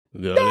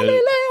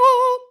Galileo.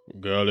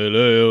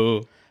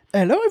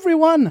 Hello,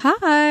 everyone.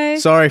 Hi.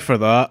 Sorry for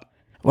that.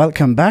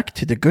 Welcome back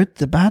to the Good,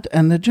 the Bad,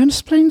 and the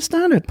Just Plain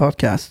Standard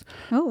podcast.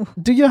 Oh.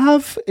 Do you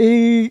have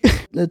a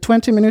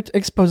 20-minute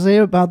expose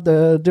about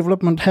the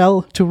development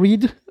hell to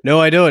read? No,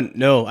 I don't.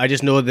 No, I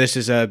just know this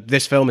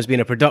film has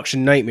been a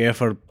production nightmare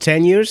for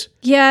 10 years.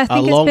 Yeah, I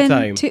think long it's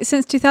time. been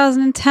since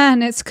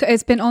 2010.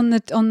 It's been on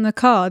the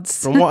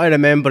cards. From what I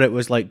remember, it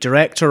was like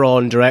director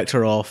on,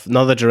 director off,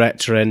 another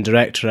director in,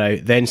 director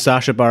out. Then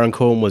Sacha Baron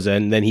Cohen was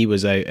in, then he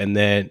was out, and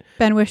then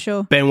Ben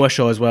Whishaw. Ben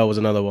Whishaw as well was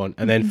another one.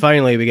 And then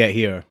finally we get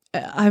here.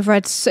 I've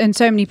read in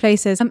so many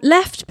places.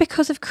 Left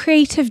because of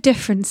creative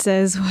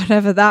differences,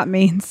 whatever that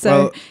means.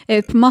 So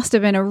it must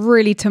have been a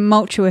really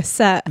tumultuous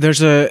set.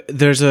 There's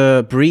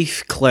a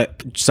brief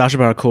clip, Sacha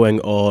Baron Cohen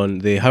on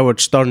the Howard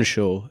Stern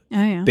show,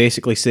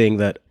 basically saying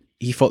that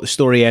he thought the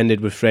story ended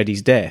with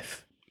Freddie's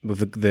death,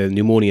 with the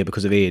pneumonia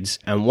because of AIDS.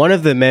 And one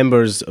of the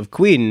members of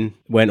Queen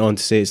went on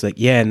to say, it's like,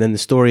 yeah, and then the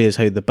story is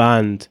how the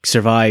band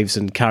survives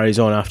and carries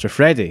on after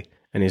Freddie.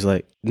 And he's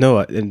like, no,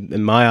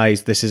 in my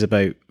eyes, this is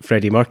about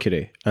Freddie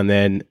Mercury. And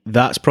then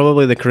that's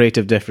probably the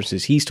creative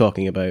differences he's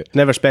talking about.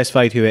 Never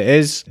specified who it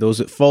is. Those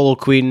that follow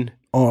Queen.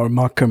 Or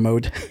Mark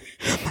Kermode.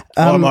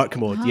 Or Mark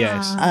Kermode,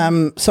 yes.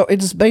 So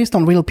it's based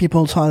on real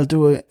people, so I'll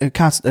do a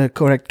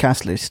correct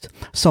cast list.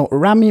 So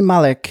Rami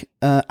Malek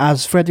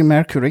as Freddie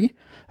Mercury,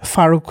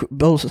 Farouk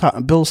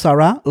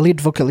Bulsara,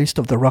 lead vocalist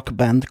of the rock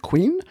band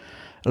Queen,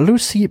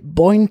 Lucy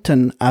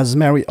Boynton as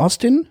Mary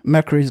Austin,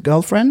 Mercury's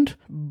girlfriend,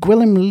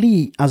 Gwilym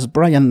Lee as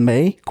Brian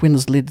May,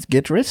 Queen's lead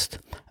guitarist,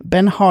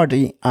 Ben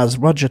Hardy as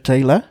Roger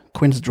Taylor,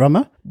 Queen's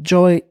drummer,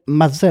 Joy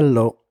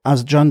Mazzello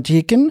as John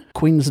Deacon,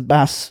 Queen's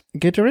bass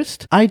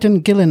guitarist, Aidan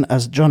Gillen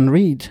as John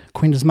Reed,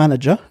 Queen's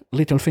manager,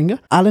 Littlefinger,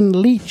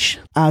 Alan Leach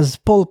as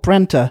Paul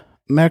Prenter,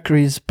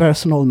 Mercury's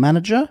personal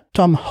manager,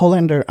 Tom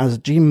Hollander as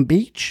Jim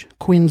Beach,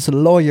 Queen's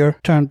lawyer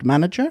turned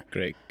manager.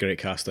 Great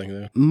casting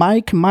there.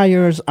 Mike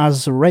Myers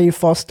as Ray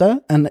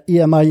Foster, an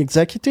EMI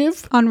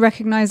executive.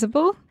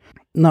 Unrecognizable?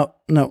 No.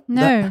 No.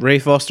 Ray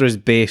Foster is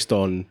based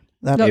on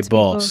a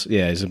boss. People.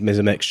 Yeah, is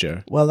a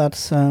mixture. Well,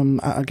 that's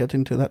I'll get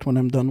into that when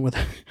I'm done with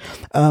it.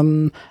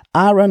 Aaron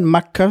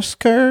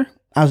McCusker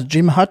as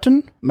Jim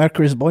Hutton,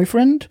 Mercury's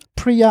boyfriend,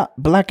 Priya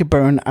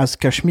Blackburn as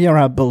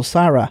Kashmira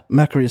Bulsara,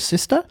 Mercury's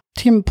sister,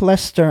 Tim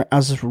Plester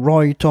as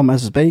Roy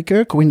Thomas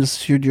Baker, Queen's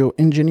studio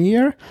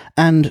engineer,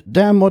 and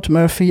Dermot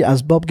Murphy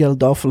as Bob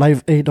Geldof,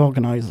 Live Aid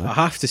organizer. I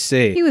have to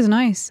say, He was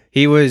nice.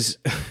 He was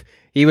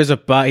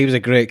a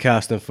great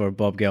casting for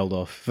Bob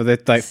Geldof. For the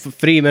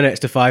 3 minutes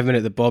to 5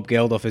 minutes that Bob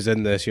Geldof is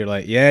in this, you're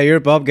like, yeah, you're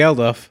Bob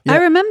Geldof. I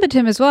remembered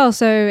him as well,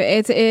 so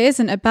it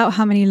isn't about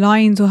how many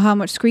lines or how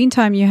much screen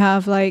time you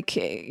have. Like,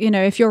 you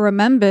know, if you're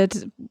remembered,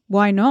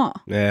 why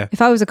not? Yeah.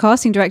 If I was a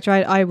casting director,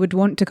 I would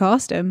want to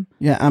cast him.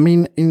 Yeah, I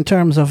mean, in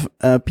terms of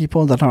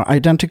people that are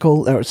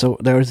identical, so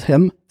there's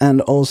him,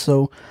 and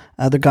also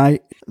the guy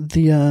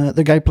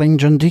playing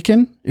John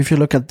Deacon. If you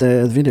look at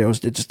the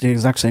videos, it's the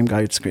exact same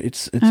guy.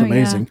 It's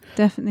amazing. Yeah,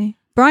 definitely.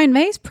 Brian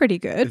May's pretty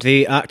good.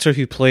 The actor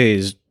who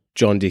plays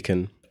John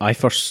Deacon,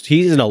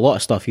 he's in a lot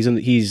of stuff.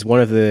 He's one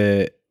of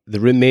the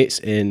roommates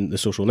in The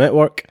Social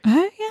Network.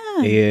 Oh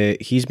yeah.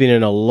 He's been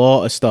in a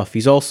lot of stuff.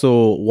 He's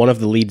also one of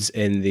the leads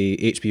in the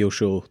HBO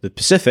show The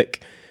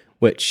Pacific,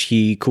 which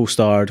he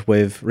co-starred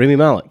with Rami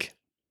Malek.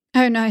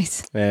 Oh,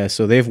 nice.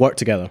 So they've worked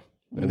together.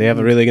 They have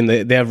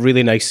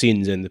really nice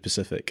scenes in The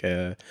Pacific.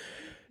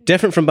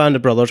 Different from Band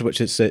of Brothers,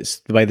 which it's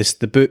by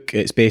the book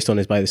it's based on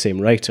is by the same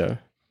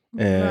writer.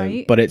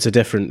 Right. But it's a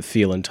different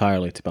feel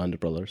entirely to Band of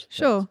Brothers.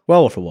 Sure.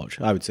 Well worth a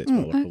watch. I would say it's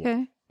well worth a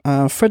watch.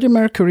 Okay. Freddie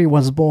Mercury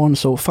was born,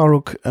 so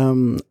Farouk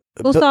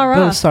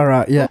Bulsara.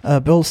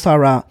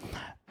 Bulsara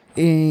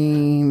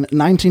in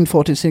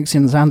 1946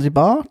 in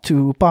Zanzibar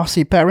to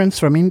Parsi parents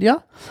from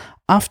India.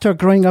 After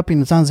growing up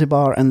in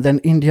Zanzibar and then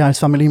India, his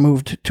family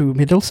moved to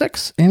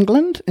Middlesex,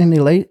 England,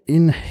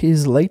 in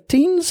his late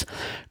teens.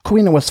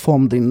 Queen was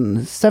formed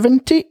in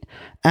 70,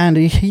 and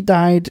he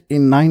died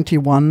in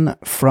 91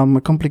 from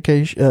a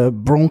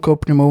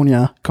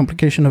bronchopneumonia,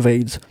 complication of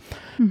AIDS.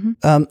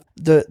 Mm-hmm.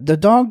 The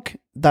dog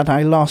that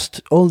I lost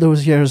all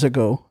those years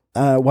ago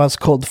was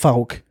called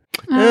Farouk.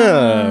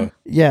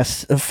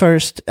 Yes,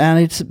 first, and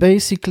it's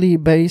basically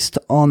based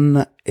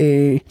on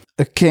a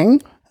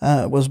king.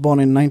 Was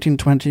born in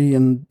 1920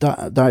 and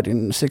died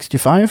in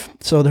 65.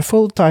 So the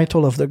full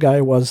title of the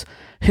guy was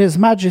His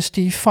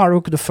Majesty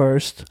Farouk I,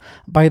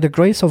 by the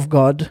grace of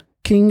God,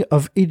 King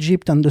of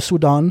Egypt and the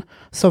Sudan,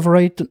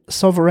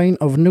 sovereign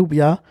of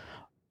Nubia,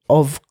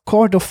 of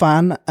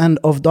Kordofan, and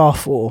of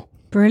Darfur.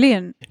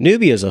 Brilliant.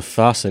 Nubia is a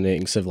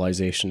fascinating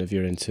civilization if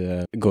you're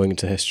into going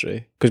into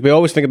history. Because we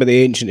always think about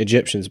the ancient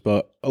Egyptians,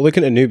 but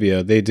looking at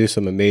Nubia, they do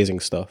some amazing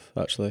stuff,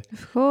 actually.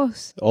 Of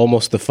course.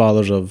 Almost the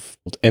fathers of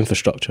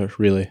infrastructure,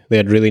 really. They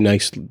had really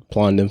nice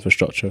planned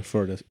infrastructure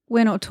for this.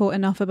 We're not taught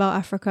enough about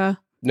Africa.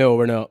 No,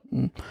 we're not.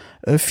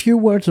 A few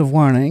words of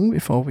warning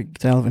before we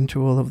delve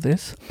into all of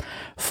this.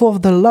 For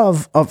the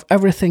love of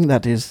everything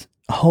that is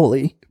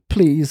holy,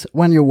 please,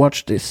 when you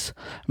watch this,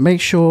 make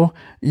sure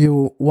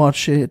you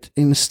watch it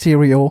in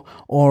stereo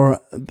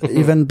or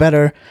even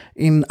better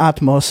in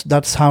Atmos.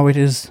 That's how it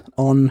is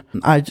on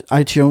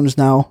iTunes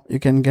now. You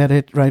can get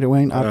it right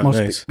away in Atmos.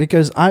 Nice.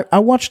 Because I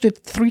watched it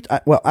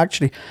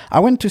I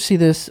went to see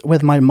this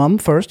with my mum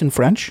first in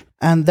French.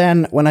 And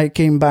then when I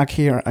came back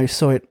here, I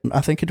saw it,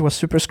 I think it was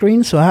super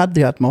screen, so I had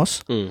the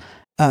Atmos.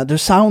 The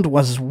sound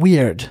was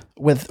weird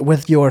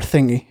with your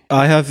thingy.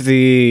 I have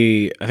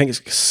I think it's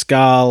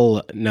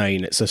Scal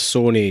 9. It's a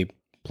Sony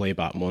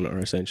playback monitor,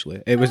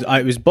 essentially. It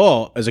was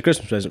bought as a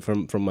Christmas present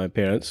from my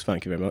parents,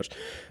 thank you very much,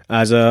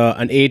 as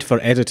an aid for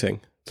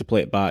editing, to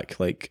play it back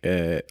like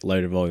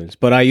louder volumes.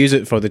 But I use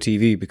it for the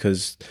TV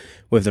because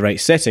with the right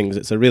settings,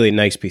 it's a really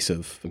nice piece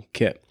of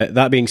kit.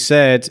 That being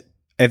said,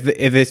 if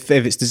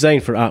it's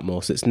designed for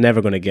Atmos, it's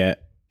never going to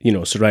get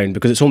surround,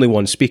 because it's only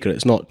one speaker.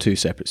 It's not two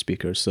separate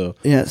speakers. So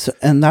yes,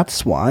 and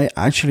that's why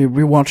actually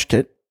we watched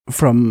it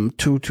from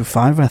 2 to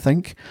 5, I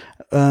think,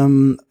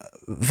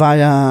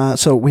 via.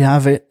 So we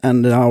have it,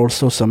 and there are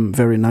also some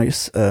very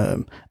nice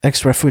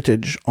extra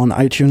footage on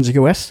iTunes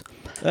US.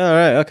 All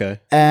right,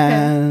 okay,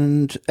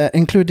 and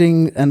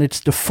including, and it's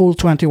the full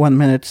 21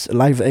 minutes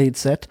Live Aid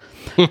set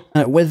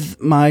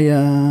with my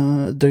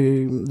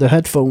the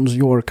headphones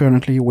you're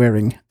currently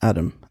wearing,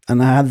 Adam,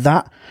 and I had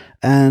that,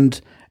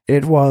 and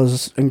it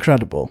was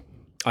incredible.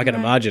 I can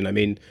imagine. I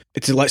mean,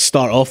 let's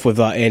start off with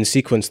that end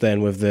sequence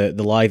then with the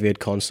Live Aid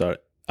concert.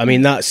 I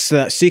mean, that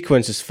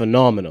sequence is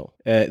phenomenal.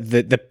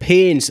 The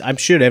pains, I'm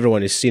sure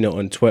everyone has seen it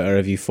on Twitter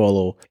if you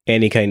follow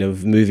any kind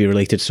of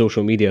movie-related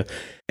social media.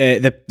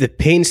 The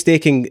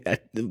painstaking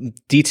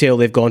detail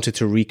they've gone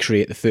to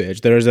recreate the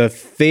footage. There is a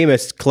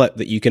famous clip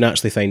that you can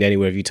actually find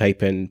anywhere if you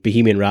type in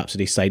Bohemian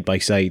Rhapsody side by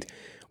side,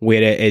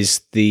 where it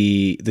is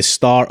the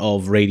start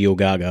of Radio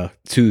Gaga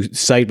to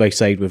side by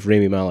side with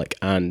Rami Malek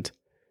and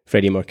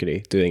Freddie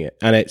Mercury doing it,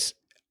 and it's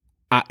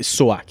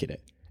so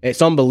accurate.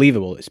 It's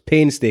unbelievable. It's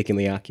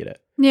painstakingly accurate.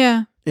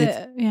 Yeah,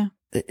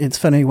 It's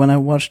funny when I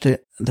watched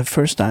it the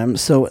first time.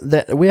 So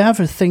we have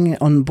a thing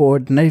on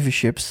board Navy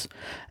ships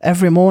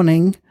every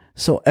morning.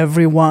 So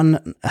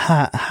everyone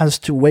has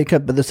to wake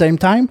up at the same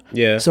time.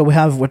 Yeah. So we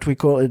have what we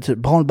call it a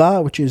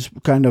branle-bas, which is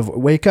kind of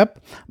wake up,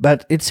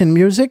 but it's in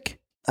music.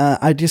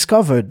 I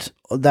discovered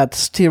that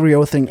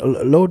stereo thing.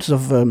 Loads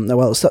of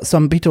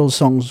some Beatles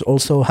songs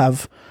also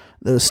have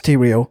the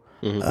stereo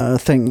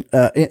thing.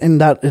 In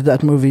that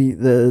movie,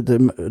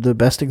 the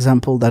best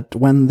example that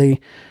when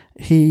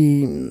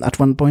at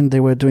one point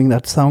they were doing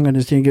that song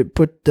and you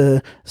put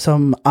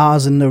some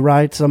R's in the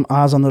right, some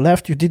R's on the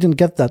left. You didn't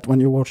get that when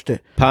you watched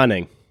it.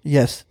 Panning.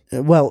 Yes.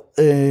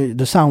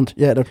 The sound.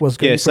 Yeah, that was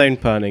good. Yeah,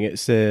 sound panning.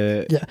 It's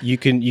you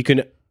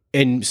can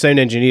in sound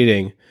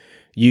engineering.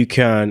 You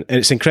can, and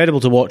it's incredible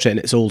to watch it in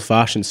its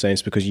old-fashioned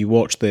sense because you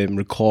watch them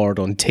record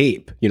on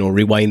tape,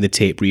 rewind the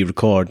tape,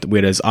 re-record,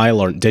 whereas I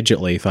learned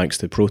digitally thanks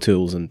to Pro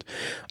Tools and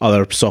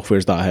other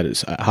softwares that I had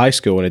at high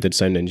school when I did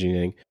sound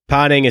engineering.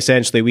 Panning,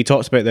 essentially, we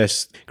talked about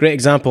this. Great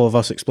example of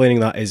us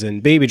explaining that is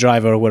in Baby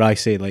Driver, where I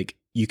say, like,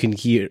 you can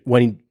hear,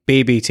 when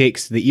Baby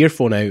takes the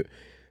earphone out,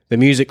 the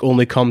music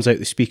only comes out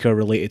the speaker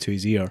related to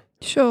his ear.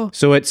 Sure.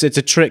 So it's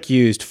a trick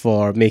used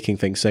for making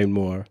things sound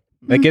more.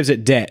 It gives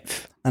it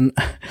depth. And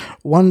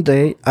one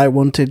day I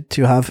wanted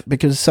to have,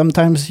 because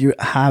sometimes you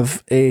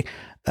have a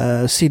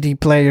CD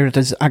player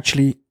that's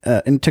actually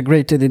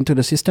integrated into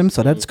the system,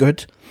 so that's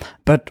good.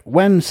 But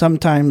when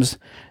sometimes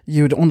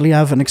you'd only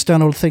have an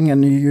external thing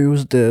and you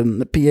use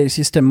the PA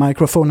system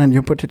microphone and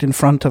you put it in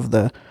front of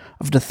the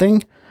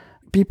thing,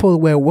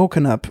 people were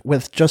woken up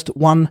with just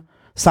one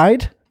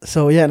side.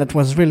 So yeah, that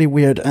was really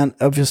weird. And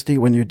obviously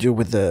when you do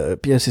with the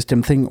PA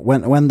system thing,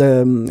 when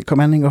the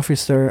commanding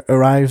officer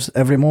arrives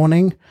every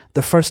morning,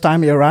 the first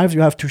time he arrives,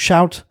 you have to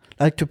shout,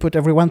 like to put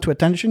everyone to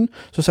attention.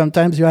 So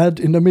sometimes you had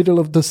in the middle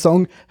of the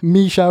song,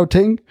 me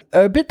shouting.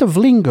 A bit of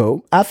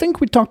lingo. I think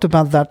we talked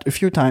about that a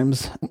few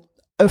times.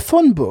 A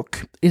phone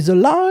book is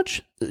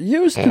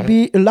used to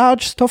be a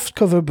large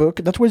softcover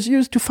book that was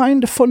used to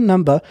find the phone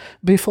number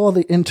before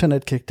the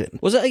internet kicked in.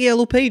 Was it a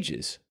Yellow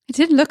Pages? It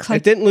didn't look like.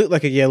 It didn't look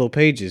like a Yellow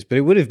Pages, but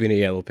it would have been a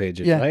Yellow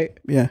Pages, right?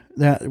 Yeah.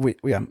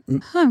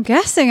 I'm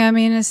guessing. I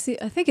mean, I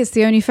think it's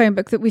the only phone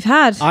book that we've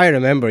had. I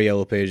remember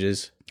Yellow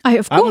Pages. Of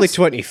course. I'm only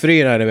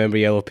 23 and I remember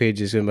Yellow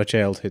Pages in my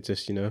childhood,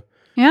 just,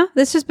 Yeah,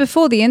 this is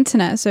before the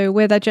internet, so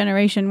we're that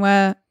generation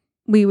where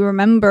we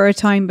remember a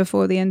time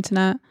before the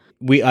internet.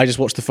 I just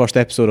watched the first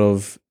episode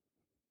of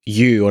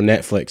You on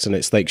Netflix, and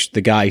it's like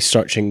the guy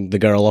searching the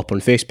girl up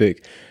on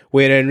Facebook,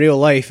 where in real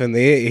life in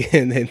the 80s,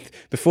 and then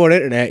before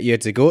internet, you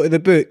had to go to the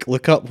book,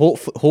 look up,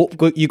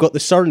 hope you got the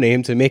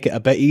surname to make it a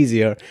bit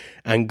easier,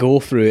 and go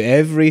through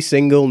every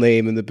single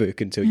name in the book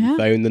until you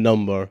found the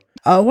number.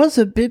 I was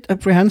a bit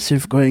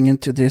apprehensive going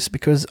into this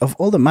because of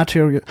all the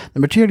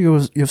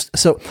materials used.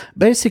 So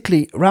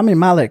basically, Rami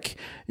Malek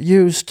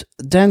used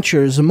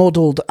dentures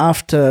modeled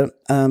after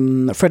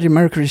Freddie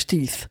Mercury's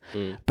teeth.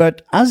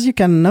 But as you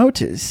can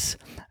notice,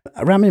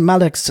 Rami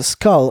Malek's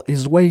skull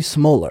is way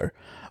smaller,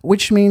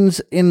 which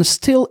means in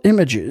still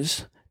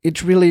images,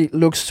 it really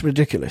looks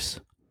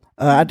ridiculous.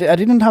 I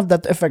didn't have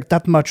that effect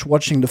that much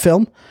watching the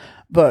film,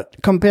 but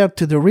compared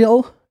to the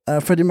real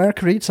Freddie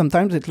Mercury,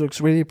 sometimes it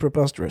looks really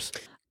preposterous.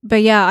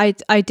 But yeah,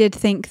 I did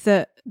think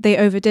that they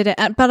overdid it,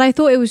 but I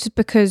thought it was just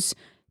because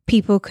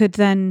people could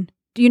then,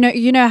 you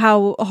know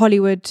how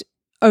Hollywood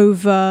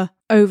over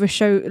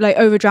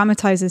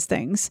dramatizes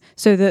things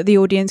so that the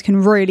audience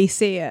can really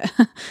see it.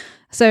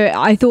 So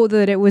I thought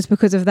that it was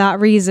because of that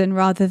reason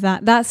rather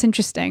than that's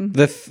interesting.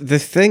 The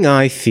thing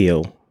I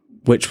feel,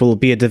 which will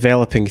be a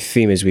developing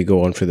theme as we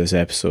go on through this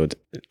episode,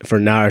 for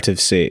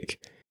narrative's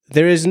sake,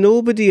 there is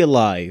nobody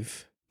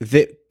alive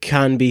that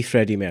can be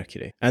Freddie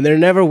Mercury, and there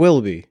never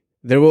will be.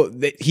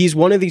 He's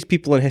one of these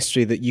people in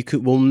history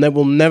that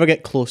will never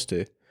get close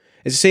to.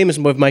 It's the same as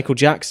with Michael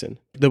Jackson.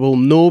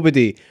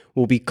 Nobody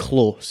will be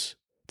close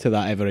to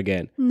that ever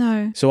again.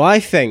 No. So I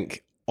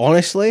think,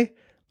 honestly,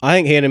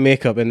 hair and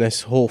makeup in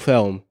this whole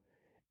film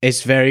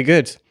is very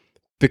good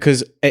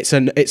because it's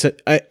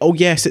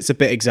a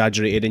bit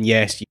exaggerated, and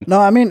yes. No,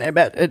 I mean,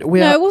 it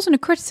wasn't a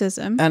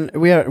criticism, and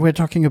we're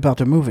talking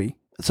about a movie.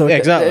 So yeah,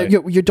 exactly.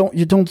 You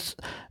don't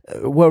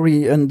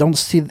worry and don't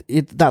see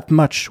it that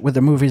much with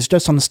the movies,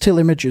 just on still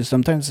images.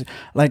 Sometimes,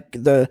 like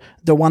the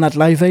one at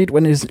Live Aid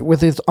when he's with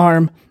his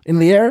arm in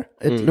the air,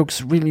 it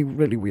looks really,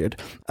 really weird.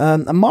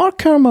 Mark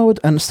Kermode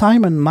and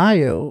Simon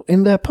Mayo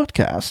in their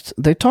podcast,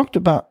 they talked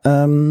about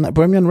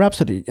Bohemian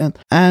Rhapsody,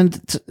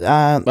 and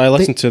I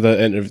listened to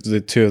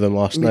the two of them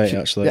last night.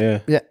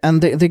 Actually, yeah,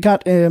 and they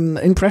got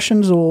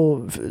impressions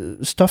or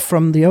stuff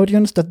from the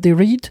audience that they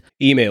read,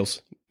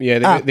 emails.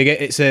 Yeah,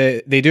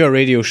 they do a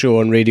radio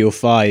show on Radio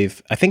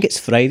 5. I think it's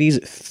Fridays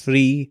at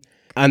 3.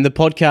 And the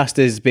podcast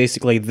is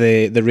basically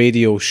the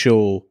radio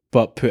show,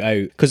 but put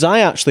out. Because I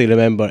actually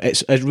remember,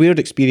 it's a weird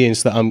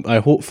experience that I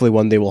hopefully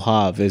one day will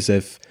have, is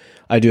if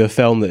I do a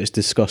film that is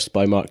discussed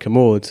by Mark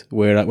Kermode,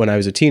 where when I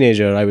was a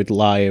teenager, I'd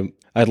lie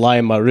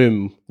in my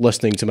room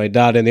listening to my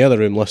dad in the other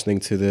room listening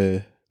to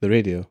the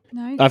radio.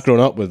 Nice. I've grown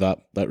up with that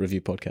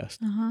review podcast.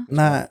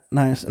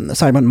 Nice. And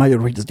Simon Mayer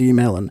reads the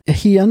email, and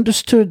he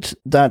understood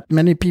that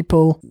many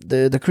people,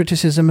 the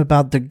criticism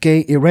about the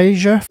gay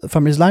erasure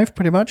from his life,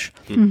 pretty much.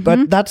 Mm-hmm.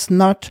 But that's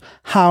not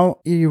how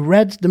he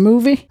read the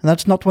movie.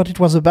 That's not what it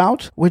was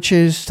about, which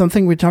is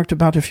something we talked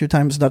about a few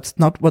times. That's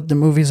not what the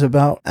movie's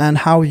about, and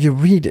how you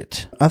read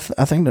it. I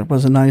think that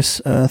was a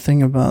nice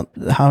thing about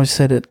how he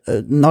said it,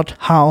 not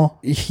how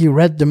he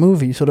read the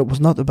movie. So that was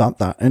not about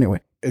that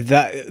anyway.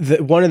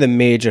 That one of the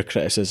major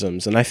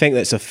criticisms, and I think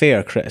that's a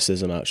fair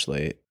criticism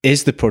actually,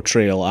 is the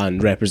portrayal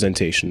and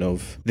representation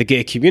of the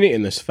gay community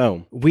in this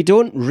film. We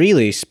don't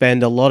really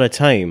spend a lot of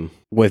time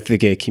with the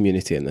gay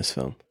community in this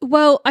film.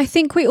 Well, I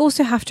think we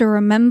also have to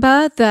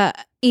remember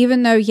that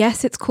even though,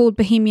 yes, it's called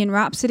Bohemian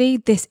Rhapsody,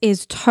 this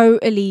is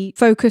totally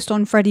focused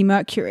on Freddie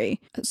Mercury.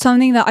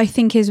 Something that I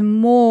think is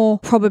more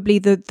probably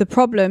the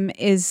problem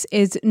is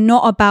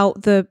not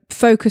about the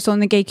focus on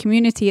the gay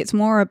community. It's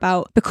more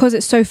about, because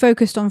it's so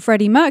focused on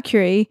Freddie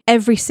Mercury,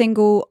 every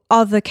single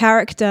other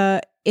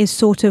character is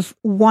sort of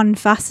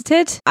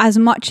one-faceted, as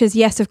much as,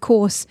 yes, of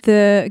course,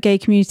 the gay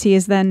community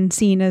is then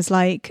seen as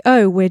like,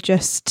 oh, we're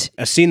just...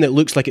 a scene that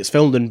looks like it's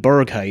filmed in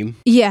Berghain.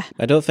 Yeah.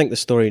 I don't think the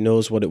story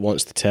knows what it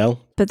wants to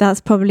tell. But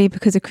that's probably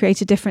because of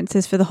creative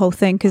differences for the whole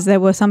thing, because there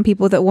were some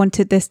people that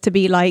wanted this to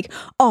be like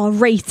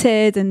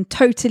R-rated and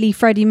totally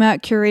Freddie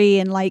Mercury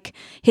and like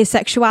his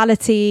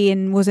sexuality,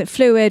 and was it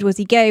fluid, was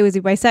he gay, was he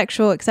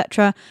bisexual,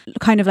 etc.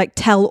 Kind of like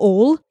tell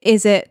all.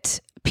 Is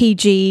it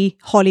PG,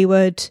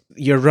 Hollywood?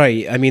 You're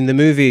right. I mean,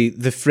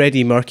 the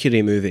Freddie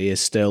Mercury movie is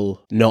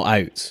still not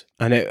out.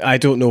 And I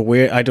don't know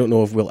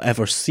if we'll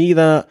ever see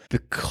that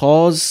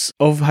because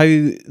of how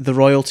the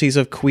royalties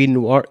of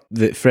Queen work,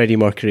 that Freddie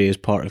Mercury is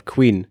part of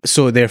Queen.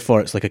 So therefore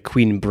it's like a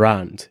Queen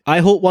brand. I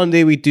hope one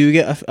day we do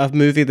get a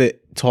movie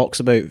that talks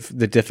about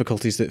the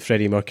difficulties that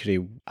Freddie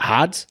Mercury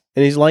had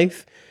in his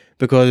life,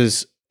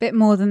 because bit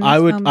more than this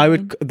I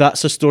would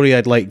that's a story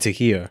I'd like to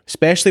hear,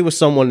 especially with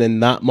someone in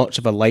that much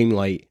of a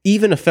limelight.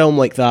 Even a film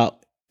like that,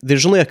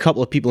 there's only a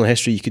couple of people in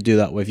history you could do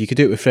that with. You could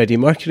do it with Freddie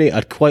Mercury.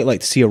 I'd quite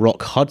like to see a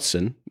Rock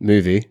Hudson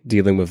movie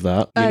dealing with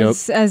that.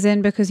 As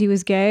in because he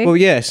was gay? Well,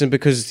 yes, and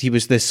because he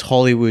was this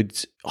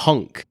Hollywood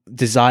hunk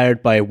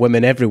desired by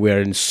women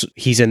everywhere, and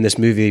he's in this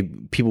movie,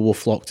 people will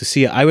flock to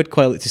see it. I would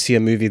quite like to see a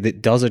movie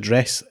that does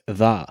address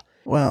that.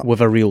 Well, with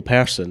a real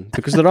person,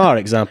 because there are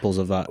examples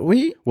of that.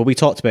 We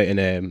talked about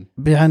in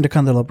Behind the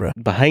Candelabra.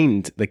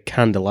 Behind the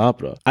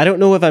Candelabra. I don't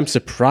know if I'm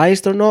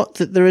surprised or not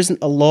that there isn't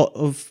a lot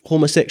of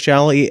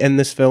homosexuality in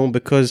this film,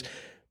 because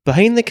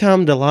Behind the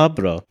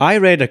Candelabra, I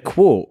read a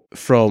quote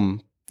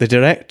from the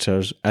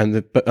directors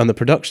and on the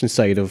production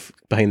side of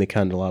Behind the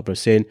Candelabra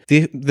saying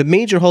the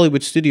major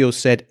Hollywood studios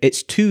said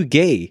it's too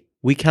gay.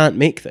 We can't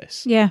make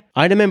this. Yeah.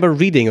 I remember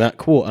reading that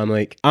quote. I'm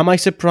like, am I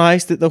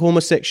surprised that the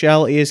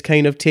homosexuality is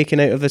kind of taken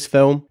out of this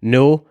film?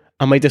 No.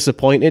 Am I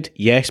disappointed?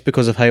 Yes,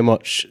 because of how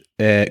much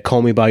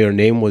Call Me By Your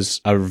Name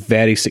was a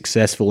very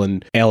successful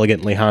and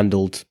elegantly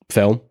handled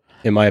film,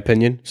 in my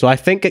opinion. So I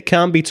think it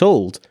can be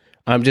told.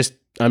 I'm just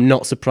I'm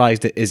not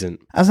surprised it isn't.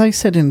 As I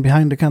said in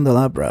Behind the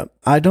Candelabra,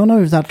 I don't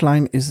know if that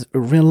line is a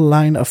real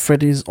line of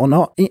Freddie's or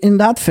not. In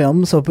that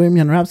film, so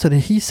Bohemian Rhapsody,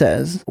 he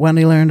says when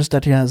he learns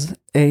that he has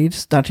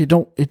AIDS, that he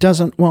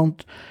doesn't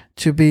want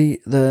to be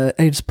the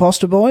AIDS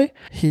poster boy.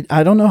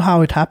 I don't know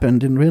how it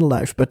happened in real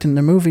life, but in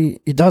the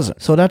movie, he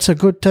doesn't. So that's a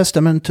good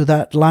testament to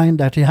that line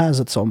that he has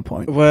at some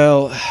point.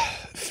 Well,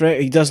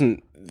 he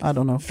doesn't. I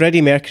don't know.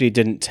 Freddie Mercury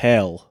didn't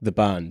tell the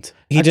band.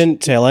 He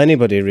didn't tell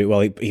anybody.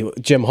 Well,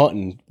 Jim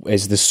Hutton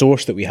is the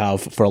source that we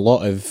have for a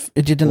lot of.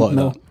 It didn't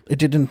know. It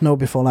didn't know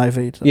before Live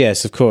Aid. So.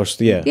 Yes, of course.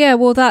 Yeah. Yeah.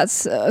 Well,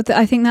 that's.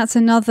 I think that's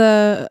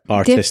another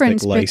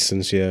artistic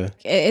license. Yeah.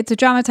 It's a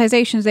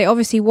dramatization. They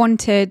obviously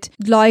wanted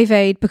Live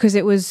Aid because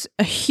it was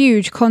a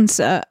huge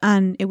concert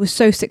and it was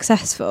so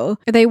successful.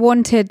 They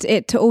wanted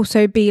it to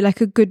also be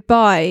like a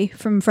goodbye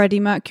from Freddie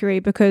Mercury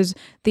because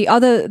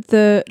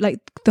the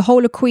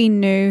whole of Queen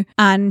knew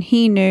and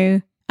he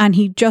knew. And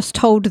he just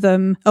told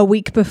them a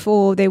week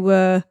before they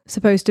were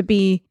supposed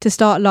to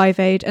start Live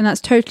Aid. And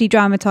that's totally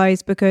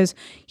dramatized because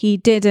they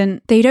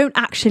don't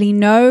actually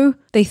know.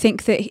 They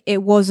think that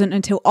it wasn't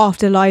until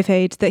after Live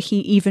Aid that he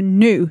even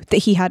knew that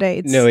he had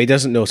AIDS. No, he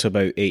doesn't know till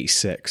about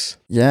 86.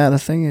 Yeah, the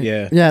thing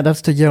is... Yeah,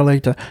 that's the year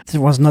later. It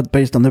was not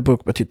based on the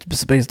book, but it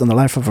was based on the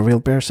life of a real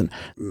person.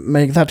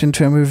 Make that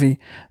into a movie,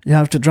 you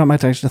have to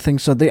dramatize the thing.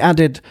 So they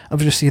added,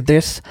 obviously,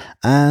 this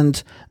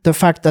and the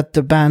fact that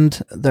the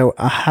band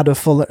had a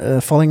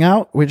falling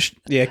out, which...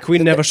 Yeah,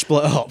 Queen never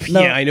split up. No,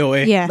 yeah, I know.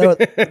 Yeah. No,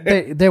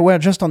 they were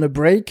just on a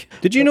break.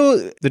 Did you know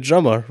the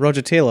drummer,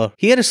 Roger Taylor,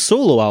 he had a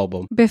solo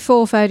album?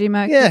 Before Freddie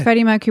Mercury. Yeah.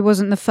 Freddie Mercury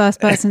wasn't the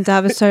first person to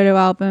have a solo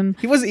album.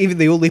 He wasn't even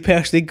the only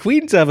person in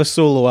Queen to have a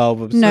solo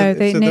album. No,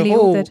 they nearly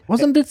all did.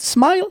 Wasn't it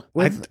Smile?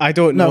 I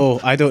don't know.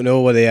 I don't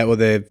know what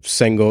the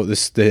single,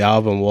 the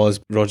album was.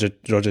 Roger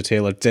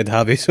Taylor did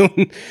have his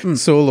own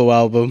solo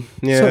album.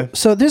 Yeah.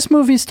 So this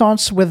movie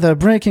starts with a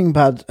Breaking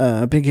Bad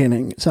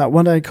beginning. So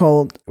what I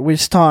called, we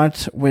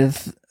start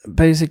with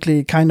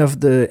basically kind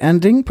of the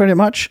ending, pretty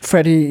much.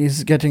 Freddie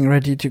is getting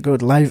ready to go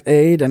to Live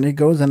Aid, and he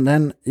goes, and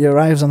then he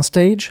arrives on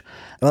stage.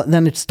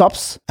 Then it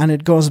stops, and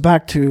it goes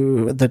back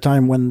to the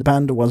time when the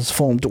band was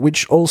formed,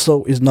 which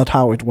also is not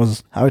how it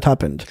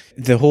happened.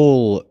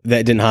 That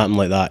didn't happen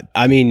like that.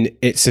 I mean,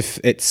 it's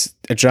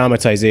a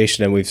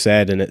dramatization, and we've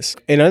said, and it's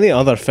in any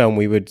other film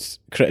we would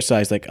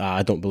criticize, like,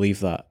 I don't believe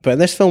that. But in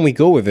this film, we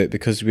go with it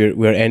because because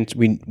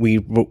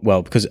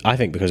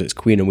it's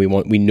Queen, and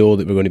we know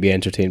that we're going to be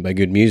entertained by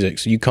good music.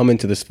 So you come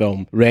into this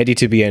film ready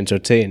to be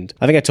entertained.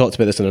 I think I talked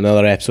about this in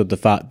another episode. The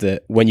fact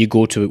that when you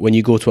go to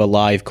a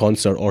live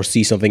concert or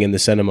see something in the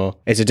cinema,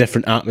 it's a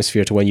different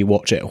atmosphere to when you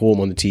watch it at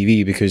home on the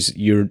TV because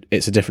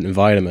it's a different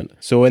environment.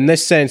 So in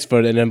this sense, for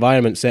an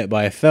environment set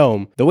by a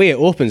film, the way it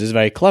opens is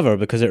very clever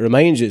because it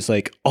reminds you, it's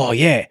like, oh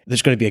yeah,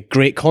 there's going to be a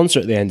great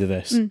concert at the end of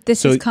this.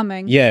 This is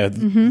coming. Yeah,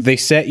 they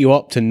set you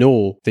up to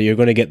know that you're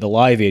going to get the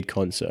Live Aid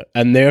concert,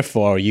 and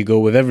therefore you go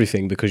with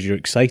everything because you're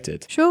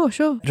excited. Sure.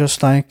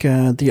 Just like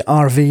the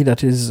RV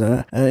that is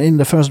in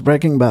the first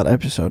Breaking Bad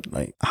episode,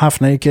 like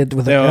half naked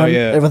with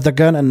the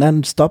gun, and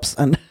then stops.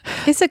 And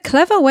it's a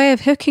clever way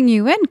of hooking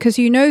you in because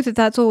you know that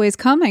that's always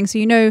coming. So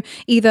you know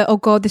either, oh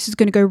God, this is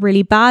going to go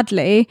really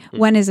badly.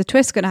 When is a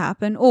twist going to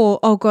happen? Or,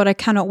 oh God, I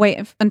cannot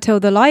wait until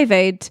the Live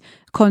Aid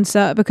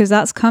concert because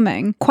that's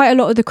coming. Quite a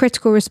lot of the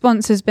critical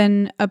response has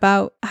been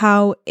about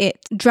how it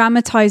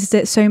dramatizes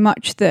it so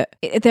much that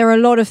there are a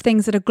lot of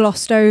things that are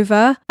glossed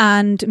over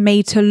and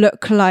made to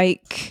look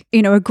like,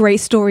 a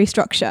great story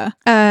structure.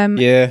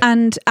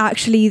 And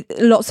actually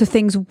lots of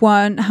things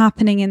weren't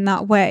happening in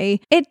that way.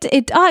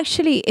 It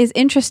actually is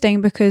interesting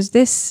because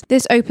this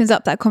opens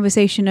up that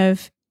conversation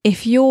of,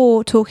 if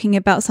you're talking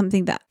about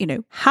something that,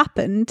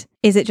 happened,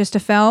 is it just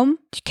a film?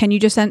 Can you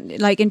just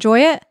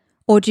enjoy it?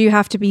 Or do you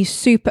have to be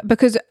super...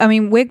 Because,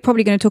 we're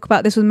probably going to talk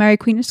about this with Mary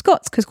Queen of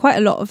Scots because quite a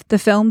lot of the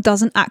film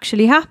doesn't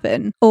actually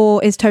happen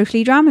or is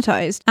totally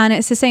dramatized. And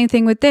it's the same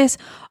thing with this.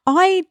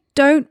 I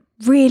don't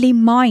really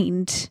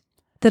mind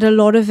that a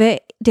lot of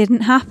it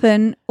didn't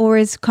happen or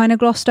is kind of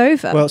glossed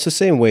over. Well, it's the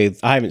same way.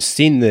 I haven't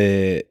seen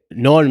the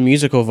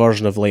non-musical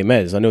version of Les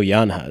Mis. I know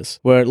Jan has.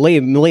 Where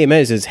Les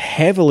Mis is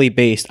heavily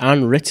based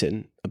and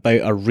written about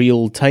a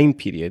real time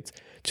period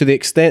to the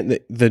extent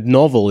that the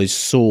novel is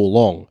so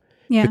long.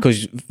 Yeah.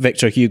 Because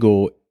Victor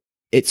Hugo,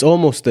 it's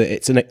almost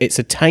it's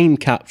a time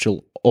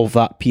capsule of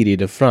that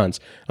period of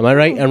France. Am I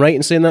right? I'm right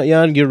in saying that,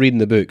 Jan? You're reading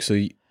the book, so.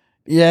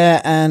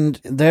 Yeah,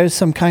 and there's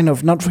some kind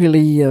of not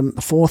really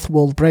fourth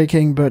wall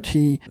breaking, but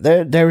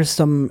there is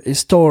some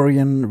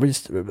historian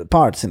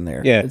parts in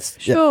there. Yeah,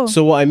 sure.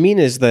 So what I mean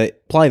is that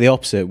apply the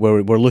opposite,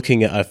 where we're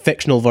looking at a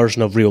fictional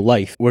version of real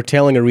life. We're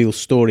telling a real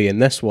story in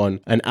this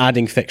one and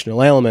adding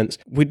fictional elements.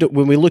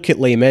 When we look at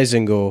Les Mis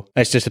and go,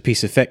 it's just a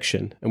piece of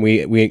fiction, and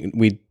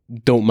we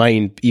don't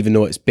mind, even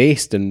though it's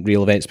based in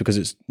real events, because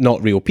it's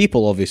not real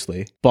people,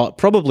 obviously, but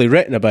probably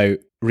written about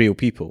real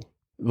people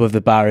with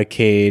the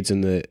barricades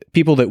and the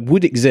people that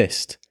would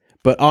exist,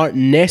 but aren't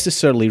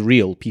necessarily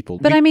real people.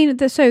 But I mean,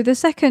 so the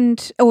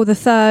second or the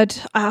third,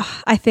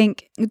 I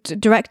think,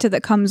 director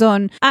that comes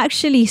on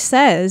actually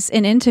says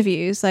in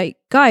interviews, like,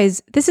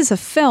 guys, this is a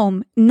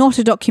film, not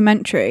a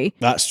documentary.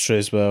 That's true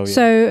as well. Yeah.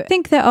 So I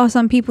think there are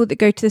some people that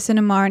go to the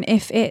cinema, and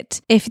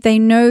if they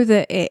know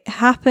that it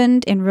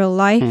happened in real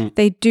life,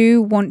 they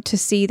do want to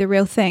see the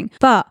real thing.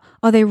 But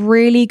are they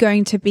really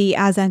going to be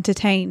as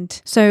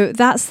entertained? So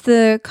that's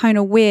the kind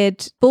of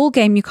weird ball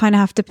game you kind of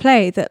have to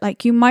play, that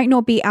like you might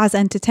not be as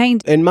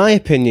entertained. In my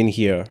opinion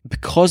here,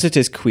 because it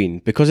is Queen,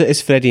 because it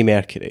is Freddie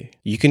Mercury,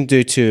 you can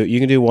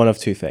do one of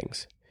two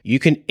things. You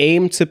can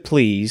aim to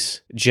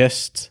please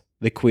just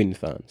the Queen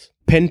fans.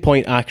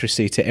 Pinpoint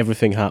accuracy to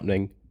everything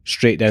happening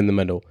straight down the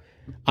middle.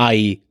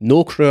 I.e.,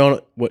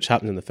 which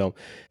happens in the film.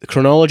 The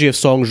chronology of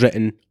songs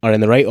written are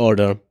in the right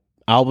order.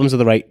 Albums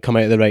come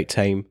out at the right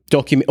time.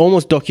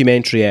 Almost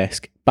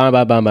documentary-esque. Bam,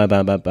 bam, bam, bam,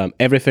 bam, bam, bam.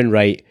 Everything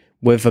right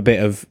with a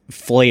bit of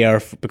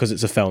flair because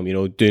it's a film,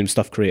 doing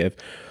stuff creative.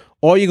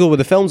 Or you go with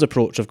the film's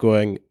approach of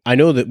going, we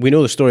know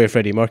the story of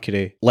Freddie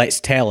Mercury, let's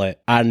tell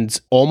it, and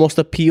almost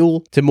appeal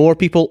to more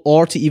people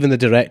or to even the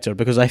director,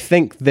 because I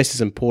think this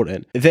is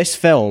important. This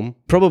film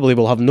probably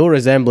will have no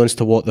resemblance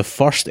to what the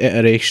first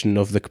iteration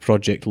of the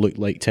project looked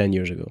like 10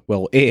 years ago.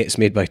 Well, it's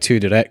made by two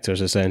directors,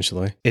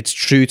 essentially. It's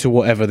true to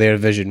whatever their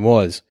vision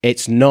was.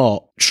 It's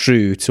not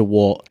true to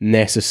what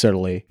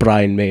necessarily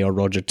Brian May or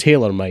Roger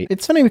Taylor might.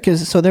 It's funny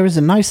because, there is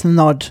a nice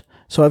nod.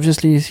 So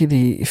obviously you see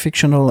the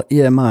fictional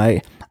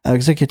EMI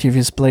executive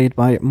is played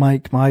by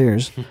Mike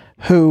Myers,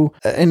 who,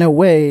 in a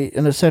way,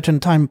 in a certain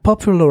time,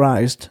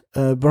 popularized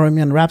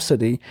Bohemian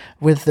Rhapsody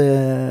with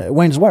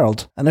Wayne's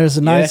World. And there's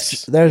a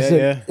nice,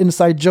 an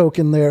inside joke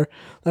in there.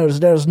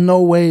 There's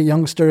no way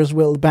youngsters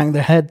will bang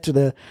their head to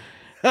the...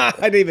 I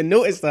didn't even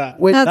notice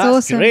that. That's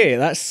awesome. Great.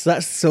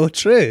 That's so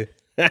true.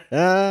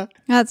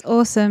 That's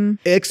awesome.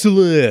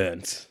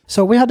 Excellent.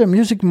 So we had a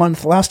music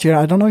month last year.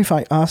 I don't know if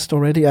I asked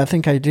already. I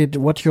think I did.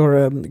 What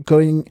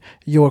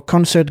your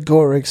concert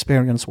goer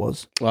experience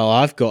was? Well,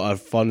 I've got a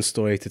fun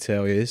story to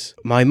tell you.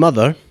 My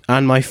mother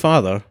and my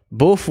father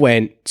both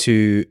went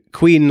to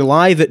Queen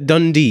live at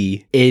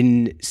Dundee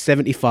in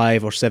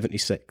 75 or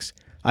 76.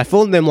 I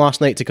phoned them last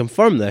night to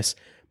confirm this.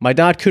 My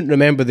dad couldn't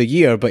remember the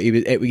year, but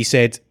he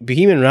said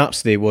Bohemian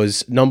Rhapsody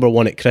was number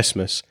one at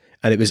Christmas.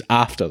 And it was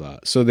after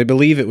that. So they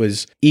believe it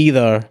was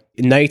either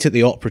Night at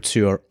the Opera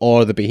tour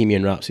or the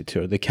Bohemian Rhapsody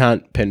tour. They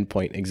can't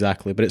pinpoint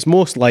exactly, but it's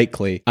most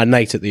likely a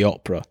Night at the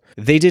Opera.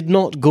 They did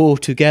not go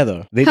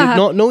together. They did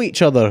not know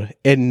each other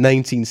in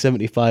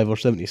 1975 or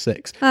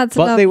 76.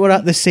 But they were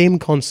at the same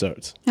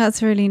concert.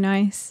 That's really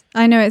nice.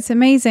 I know, it's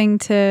amazing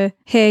to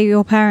hear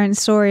your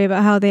parents' story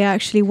about how they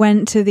actually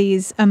went to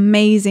these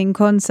amazing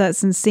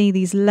concerts and see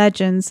these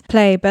legends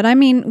play. But I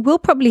mean, we'll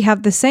probably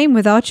have the same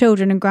with our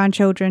children and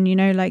grandchildren,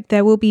 like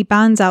there will be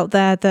bands out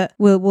there that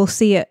we'll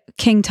see at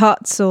King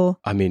Tut's or...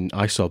 I mean,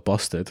 I saw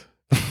Busted.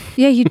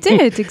 Yeah, you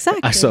did,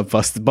 exactly. I saw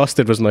Busted.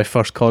 Busted was my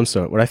first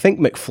concert where I think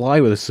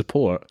McFly was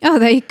support. Oh,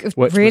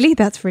 really?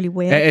 That's really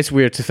weird. It's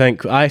weird to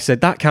think. I said,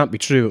 that can't be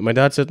true. But my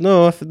dad said,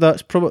 no, I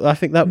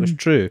think that was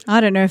true.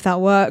 I don't know if that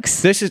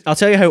works. I'll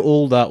tell you how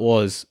old that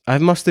was. I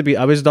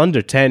was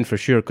under 10 for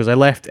sure, because I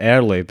left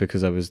early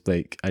because I was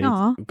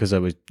because I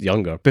was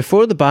younger.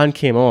 Before the band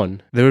came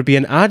on, there would be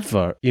an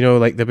advert,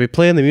 like they'd be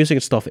playing the music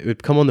and stuff. It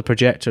would come on the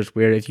projectors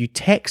where if you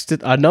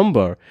texted a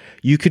number,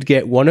 you could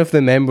get one of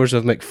the members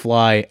of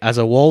McFly as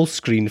a wall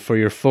screen for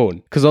your phone,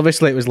 because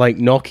obviously it was like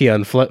Nokia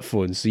and flip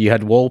phones, so you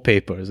had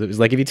wallpapers. It was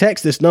like, if you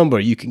text this number,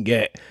 you can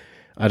get...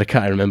 I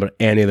can't remember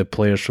any of the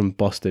players from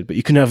Busted, but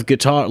you can have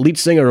lead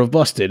singer of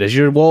Busted as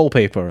your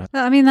wallpaper.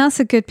 I mean,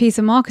 that's a good piece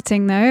of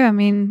marketing, though. I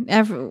mean,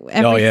 every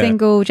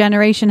single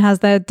generation has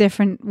their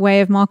different way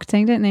of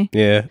marketing, don't they?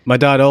 Yeah. My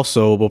dad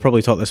also, we'll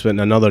probably talk this about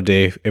another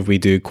day if we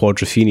do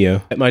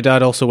Quadrophenia. My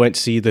dad also went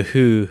to see The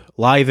Who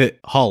live at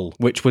Hull,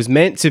 which was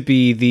meant to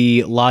be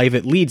the Live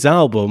at Leeds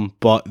album,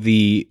 but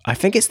I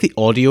think it's the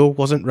audio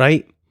wasn't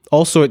right.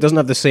 Also, it doesn't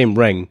have the same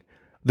ring.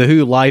 The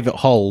Who live at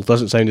Hull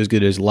doesn't sound as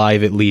good as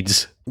live at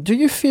Leeds. Do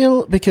you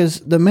feel,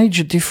 because the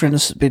major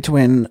difference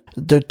between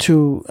the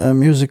two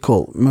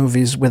musical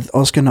movies with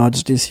Oscar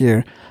nods this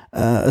year,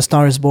 A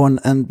Star is Born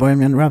and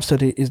Bohemian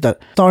Rhapsody, is that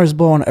Star is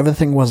Born,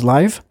 everything was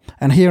live,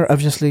 and here,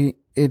 obviously,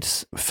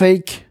 it's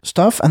fake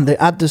stuff and they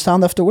add the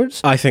sound afterwards?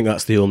 I think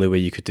that's the only way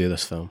you could do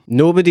this film.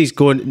 Nobody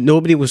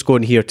was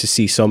going here to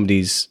see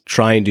somebody's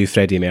try and do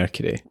Freddie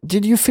Mercury.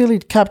 Did you feel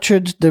it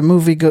captured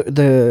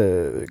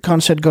the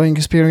concert going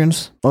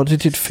experience, or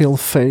did it feel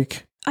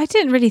fake? I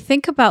didn't really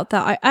think about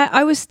that.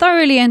 I was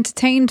thoroughly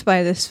entertained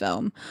by this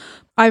film.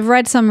 I've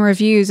read some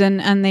reviews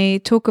and they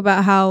talk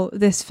about how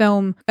this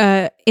film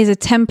is a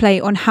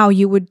template on how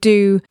you would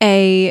do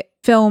a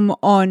film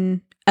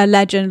on a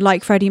legend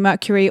like Freddie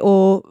Mercury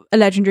or a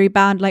legendary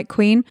band like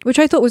Queen, which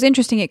I thought was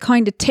interesting. It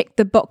kind of ticked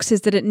the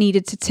boxes that it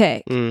needed to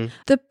tick.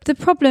 The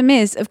problem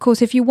is, of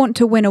course, if you want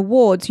to win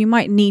awards, you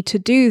might need to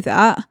do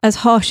that, as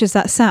harsh as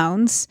that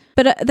sounds.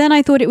 But then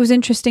I thought it was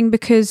interesting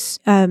because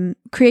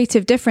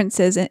creative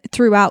differences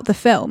throughout the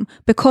film,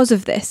 because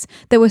of this,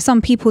 there were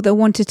some people that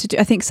wanted to do,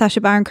 I think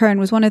Sacha Baron Cohen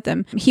was one of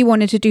them. He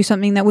wanted to do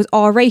something that was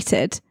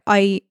R-rated.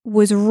 I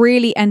was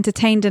really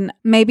entertained, and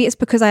maybe it's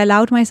because I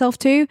allowed myself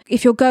to.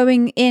 If you're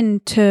going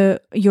into,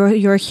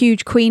 you're a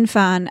huge Queen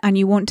fan and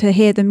you want to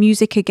hear the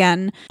music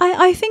again,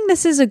 I think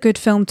this is a good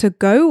film to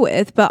go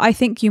with, but I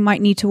think you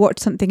might need to watch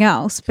something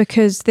else,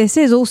 because this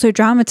is also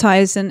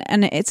dramatized and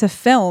it's a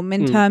film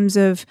in terms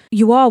of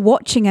you are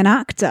watching an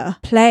actor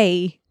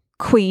play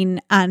Queen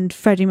and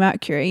Freddie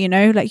Mercury, you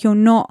know, like you're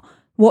not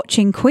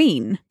watching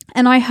Queen.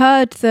 And I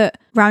heard that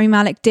Rami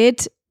Malek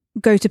did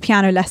go to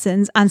piano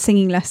lessons and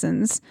singing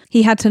lessons.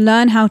 He had to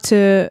learn how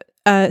to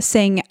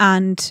sing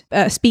and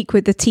speak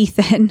with the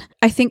teeth in.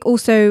 I think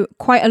also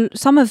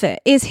some of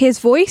it is his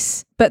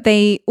voice, but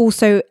they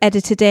also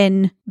edited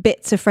in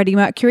bits of Freddie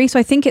Mercury. So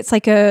I think it's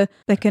like an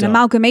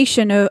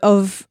amalgamation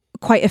of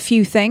quite a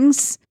few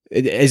things.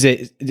 Is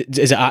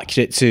it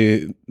accurate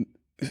to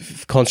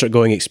concert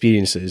going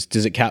experiences?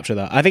 Does it capture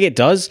that? I think it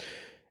does.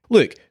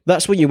 Look,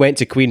 that's what you went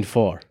to Queen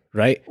for,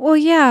 right? Well,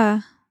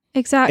 yeah,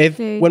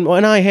 exactly.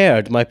 When I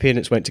heard my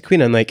parents went to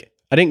Queen, I'm like,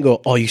 I didn't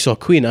go, oh, you saw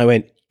Queen. I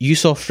went, you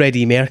saw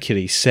Freddie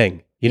Mercury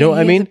sing. You know what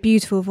I mean? A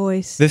beautiful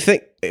voice. The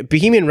thing,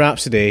 Bohemian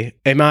Rhapsody,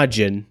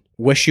 Imagine,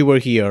 Wish You Were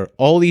Here,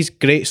 all these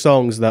great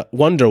songs, that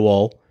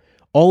Wonderwall,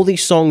 all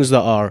these songs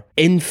that are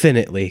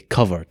infinitely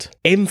covered.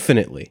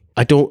 Infinitely.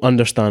 I don't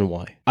understand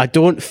why. I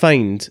don't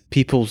find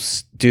people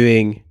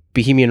doing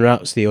Bohemian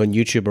Rhapsody on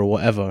YouTube or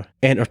whatever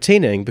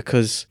entertaining,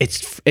 because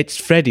it's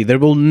Freddie. There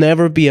will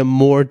never be a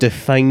more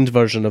defined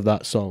version of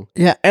that song.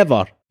 Yeah.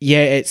 Ever.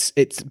 Yeah, it's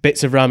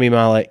bits of Rami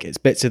Malek, it's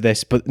bits of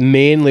this, but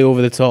mainly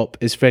over the top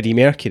is Freddie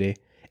Mercury.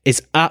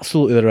 It's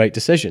absolutely the right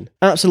decision.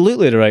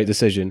 Absolutely the right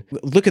decision.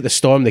 Look at the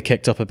storm they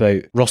kicked up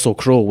about Russell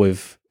Crowe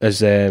as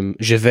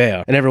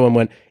Javert, and everyone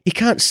went, he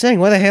can't sing,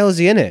 why the hell is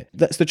he in it?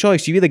 That's the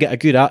choice. You either get a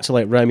good actor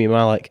like Rami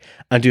Malek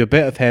and do a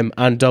bit of him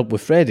and dub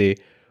with Freddie,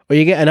 or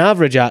you get an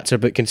average actor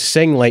but can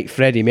sing like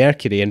Freddie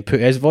Mercury and put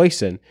his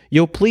voice in.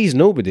 You'll please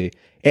nobody.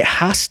 It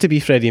has to be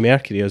Freddie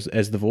Mercury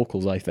as the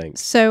vocals, I think.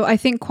 So I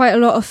think quite a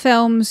lot of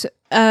films,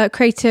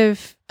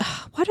 creative...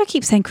 Why do I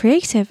keep saying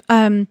creative?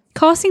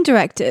 Casting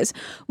directors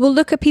will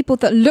look at people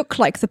that look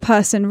like the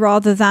person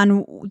rather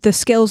than the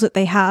skills that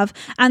they have,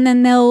 and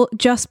then they'll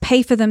just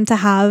pay for them to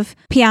have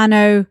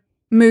piano,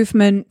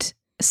 movement,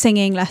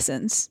 singing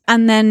lessons,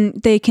 and then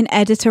they can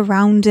edit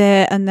around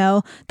it, and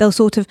they'll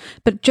sort of,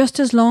 but just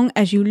as long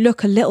as you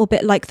look a little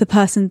bit like the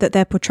person that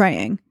they're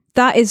portraying.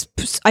 That is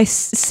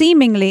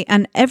seemingly,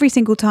 and every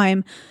single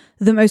time,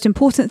 the most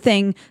important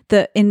thing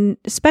that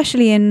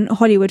especially in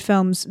Hollywood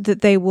films,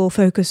 that they will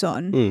focus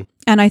on.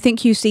 And I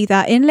think you see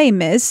that in Les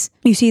Mis,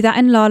 you see that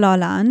in La La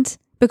Land,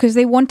 because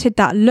they wanted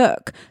that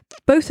look.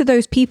 Both of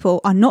those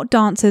people are not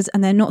dancers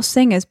and they're not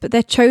singers, but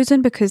they're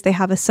chosen because they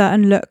have a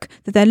certain look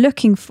that they're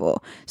looking for.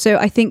 So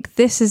I think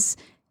this is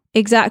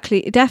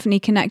definitely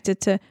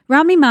connected to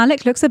Rami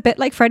Malek looks a bit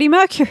like Freddie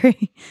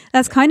Mercury.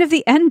 That's kind of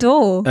the end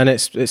all. And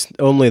it's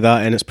only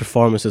that in its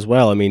performance as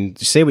well. I mean,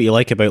 say what you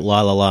like about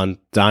La La Land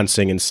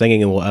dancing and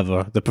singing and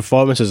whatever, the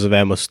performances of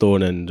Emma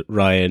Stone and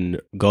Ryan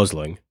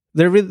Gosling,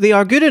 they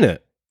are good in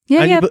it.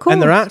 Yeah, of course.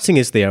 And their acting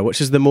is there,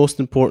 which is the most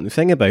important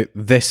thing about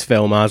this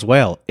film as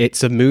well.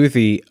 It's a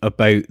movie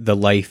about the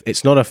life.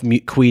 It's not a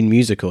Queen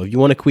musical. If you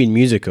want a Queen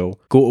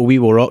musical, go to We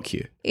Will Rock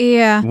You.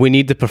 Yeah. We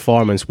need the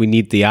performance. We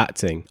need the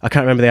acting. I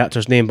can't remember the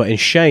actor's name, but in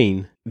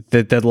Shine,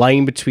 the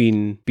line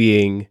between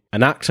being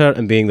an actor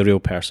and being the real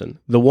person,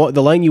 the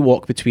line you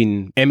walk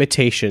between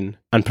imitation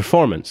and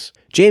performance.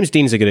 James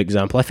Dean's a good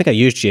example. I think I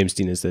used James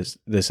Dean as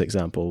this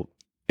example.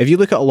 If you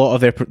look at a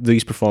lot of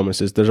these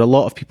performances, there's a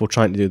lot of people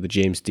trying to do the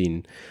James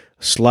Dean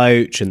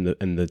slouch and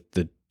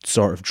the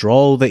sort of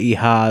drawl that he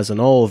has and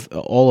all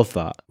of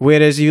that.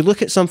 Whereas you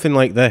look at something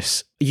like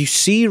this, you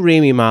see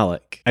Rami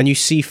Malek and you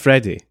see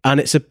Freddie, and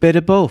it's a bit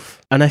of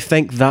both. And I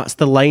think that's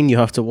the line you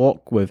have to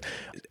walk with.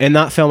 In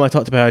that film I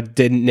talked about, I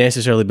didn't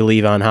necessarily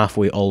believe Anne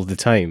Hathaway all the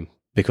time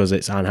because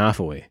it's Anne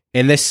Hathaway.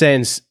 In this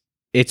sense,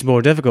 it's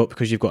more difficult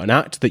because you've got an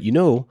actor that you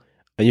know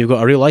and you've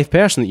got a real life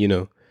person that you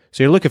know.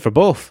 So you're looking for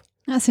both.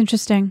 That's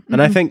interesting. Mm-hmm.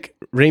 And I think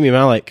Rami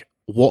Malek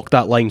walked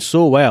that line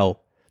so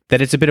well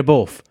that it's a bit of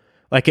both.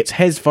 Like, it's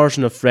his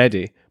version of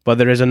Freddie, but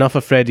there is enough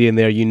of Freddie in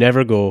there you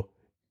never go,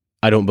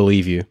 I don't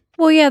believe you.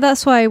 Well, yeah,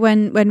 that's why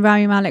when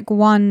Rami Malek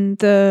won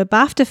the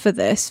BAFTA for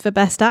this, for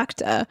Best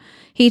Actor,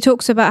 he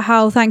talks about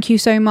how thank you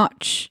so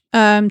much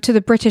to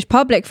the British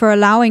public for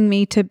allowing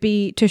me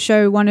to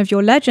show one of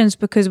your legends,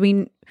 because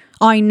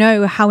I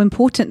know how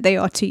important they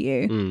are to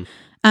you.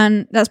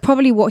 And that's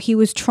probably what he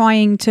was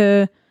trying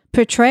to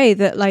portray,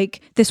 that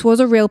like this was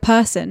a real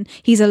person,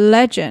 he's a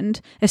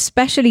legend,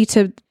 especially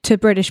to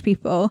British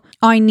people.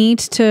 I need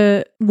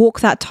to walk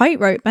that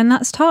tightrope, and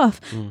that's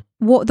tough.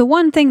 The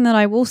one thing that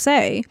I will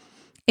say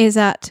is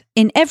that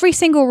in every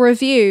single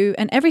review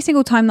and every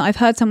single time that I've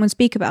heard someone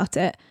speak about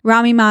it,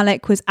 Rami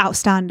Malek was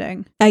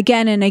outstanding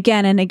again and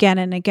again and again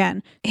and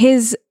again.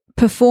 His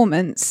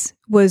performance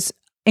was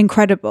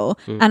incredible.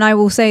 And I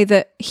will say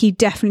that he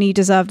definitely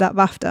deserved that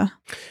BAFTA.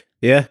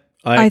 Yeah.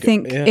 I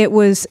think it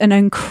was an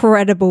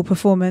incredible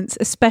performance,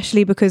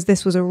 especially because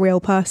this was a real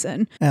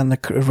person. And the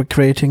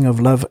recreating of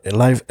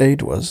Live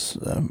Aid was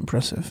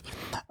impressive.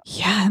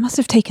 Yeah, it must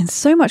have taken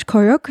so much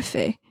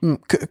choreography.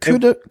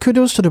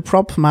 Kudos to the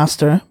prop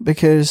master,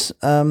 because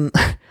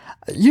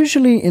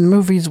usually in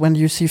movies when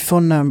you see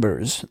phone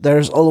numbers,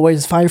 there's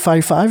always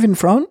 555 in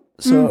front.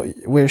 So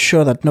we're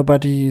sure that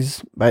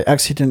nobody's by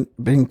accident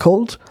being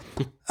called.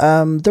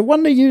 The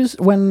one they use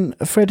when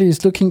Freddy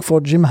is looking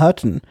for Jim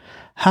Hutton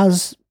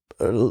has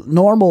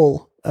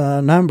normal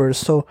numbers,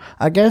 so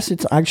I guess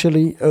it's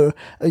actually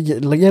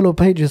yellow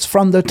pages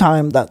from the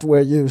time that were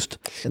used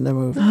in the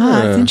movie.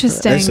 That's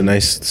interesting. That's a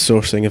nice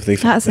sourcing if they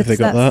got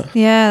that.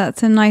 Yeah,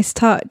 that's a nice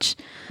touch.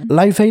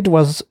 Live Aid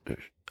was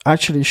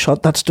actually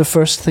shot. That's the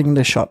first thing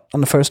they shot on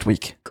the first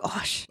week.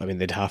 Gosh, I mean,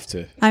 they'd have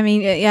to. I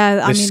mean,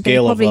 yeah. I mean, they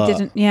probably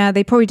didn't. Yeah,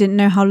 they probably didn't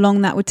know how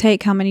long that would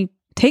take. How many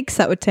takes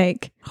that would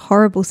take.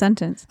 Horrible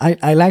sentence.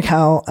 I like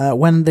how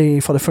when they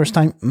for the first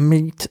time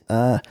meet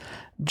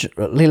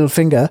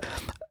Littlefinger,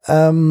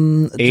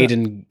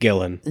 Aidan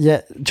Gillen.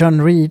 Yeah,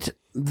 John Reed.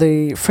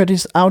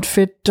 Freddy's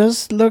outfit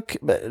does look,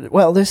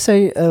 well, they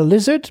say a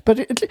lizard, but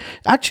it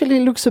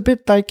actually looks a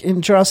bit like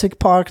in Jurassic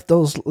Park,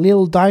 those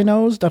little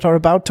dinos that are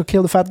about to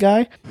kill the fat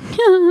guy.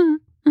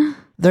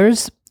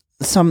 There's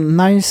some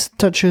nice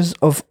touches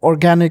of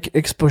organic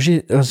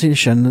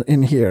exposition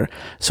in here.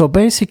 So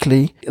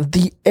basically,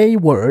 the A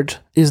word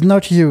is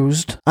not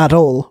used at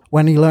all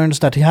when he learns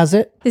that he has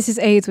it. This is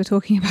AIDS we're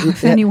talking about,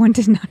 if anyone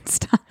didn't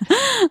understand.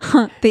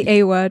 The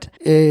A word.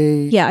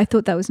 Yeah, I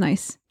thought that was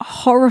nice.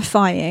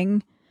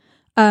 Horrifying.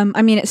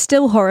 I mean, it's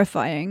still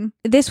horrifying.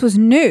 This was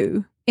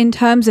new in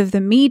terms of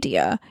the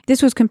media.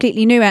 This was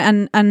completely new,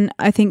 and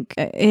I think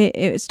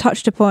it's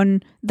touched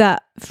upon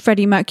that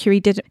Freddie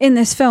Mercury in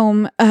this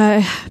film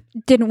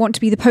didn't want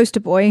to be the poster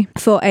boy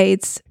for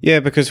AIDS. Yeah,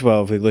 because,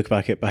 well, if we look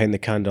back at Behind the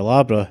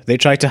Candelabra, they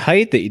tried to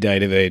hide that he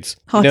died of AIDS.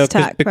 Heart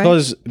attack,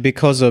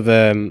 because of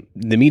the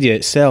media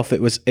itself,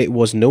 it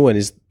was known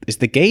as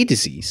the gay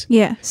disease.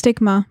 Yeah,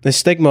 stigma. The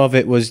stigma of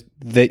it was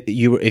that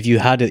if you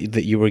had it,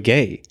 that you were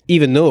gay,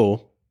 even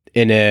though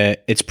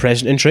it's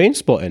present in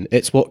Trainspotting.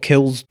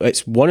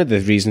 It's one of the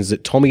reasons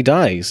that Tommy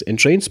dies in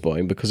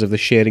Trainspotting, because of the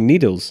sharing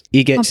needles.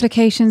 He gets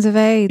complications of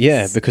AIDS.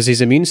 Yeah, because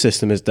his immune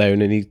system is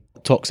down and he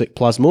toxic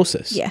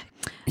plasmosis. Yeah.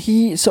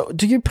 So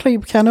do you play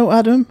piano,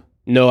 Adam?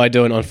 No, I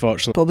don't,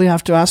 unfortunately. Probably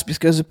have to ask,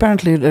 because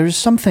apparently there is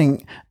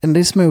something in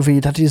this movie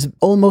that is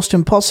almost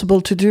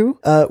impossible to do.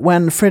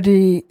 When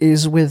Freddie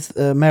is with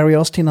Mary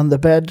Austin on the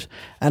bed,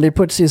 and he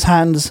puts his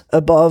hands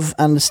above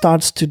and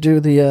starts to do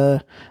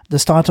the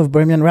start of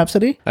Bohemian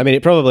Rhapsody. I mean,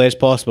 it probably is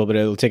possible, but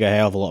it'll take a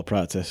hell of a lot of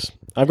practice.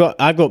 I've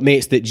got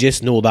mates that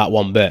just know that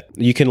one bit.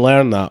 You can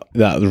learn that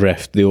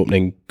riff, the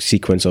opening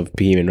sequence of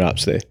Bohemian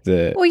Rhapsody.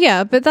 Well,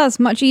 yeah, but that's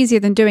much easier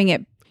than doing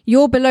it.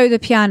 You're below the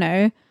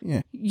piano.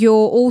 Yeah. You're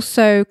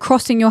also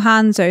crossing your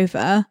hands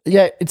over.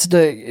 Yeah,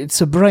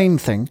 it's a brain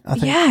thing, I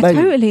think. Yeah,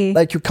 totally.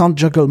 Like you can't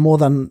juggle more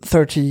than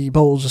 30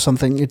 balls or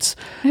something.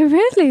 Oh,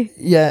 really?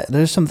 Yeah,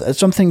 there's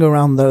something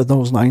around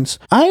those lines.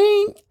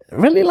 I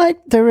really like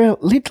there are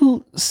little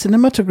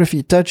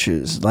cinematography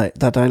touches like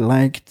that. I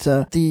liked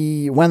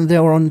when they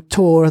were on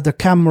tour, the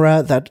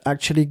camera that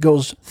actually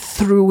goes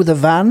through the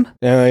van.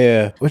 Oh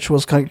yeah, which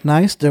was quite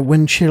nice. The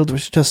windshield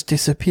which just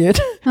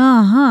disappeared.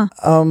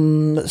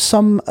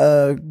 Some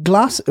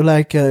glass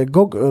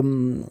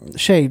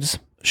shades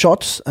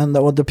shots, and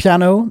the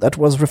piano that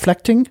was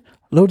reflecting.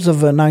 Loads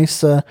of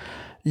nice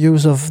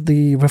use of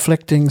the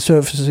reflecting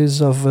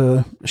surfaces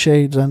of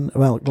shades and,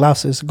 well,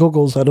 glasses,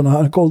 goggles, I don't know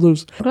how to call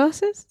those.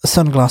 Glasses?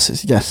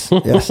 Sunglasses, yes.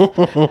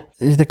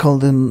 They call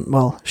them,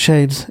 well,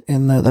 shades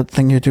in that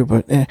thing you do,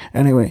 but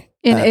anyway.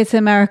 It's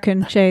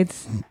American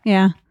shades,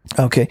 yeah.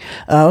 Okay.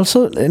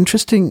 Also,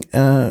 interesting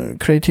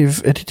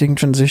creative editing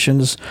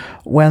transitions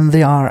when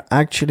they are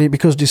actually,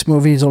 because this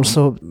movie is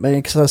also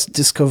makes us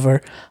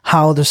discover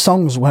how the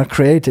songs were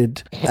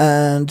created,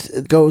 and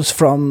it goes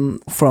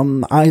from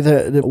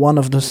either one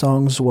of the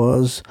songs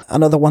was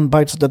Another One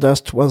Bites the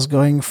Dust was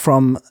going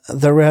from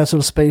the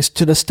rehearsal space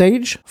to the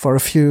stage for a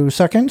few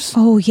seconds.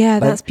 Oh yeah,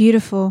 that's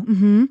beautiful.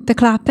 Mm-hmm. The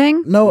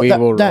clapping. No,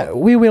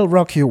 We Will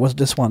Rock You was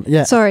this one.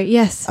 Yeah. Sorry.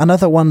 Yes.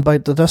 Another One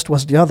Bite the Dust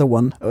was the other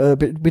one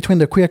between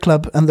the queer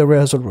club and the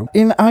rehearsal room.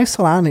 In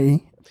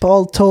Isolani,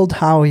 Paul told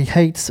how he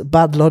hates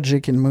bad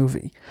logic in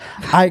movie.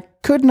 I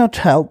could not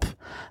help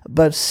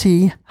but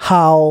see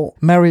how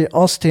Mary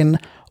Austin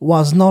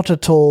was not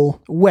at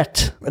all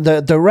wet.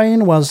 The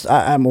rain was,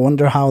 I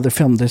wonder how they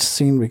filmed this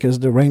scene, because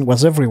the rain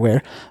was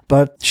everywhere,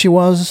 but she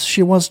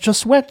was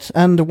just wet.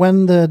 And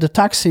when the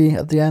taxi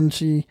at the end,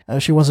 she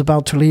was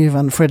about to leave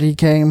and Freddie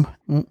came.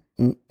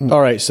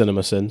 All right,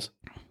 Cinema Sins.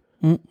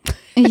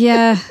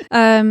 Yeah.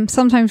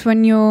 Sometimes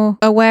when you're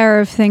aware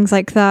of things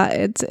like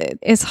that,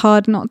 it's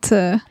hard not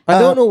to. I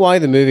don't know why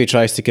the movie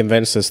tries to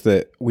convince us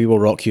that We Will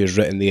Rock You is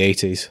written in the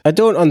 80s. I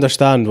don't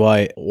understand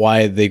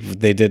why they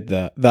did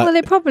that. Well,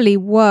 it probably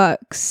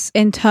works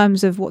in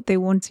terms of what they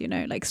want,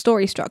 like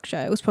story structure.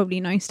 It was probably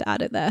nice to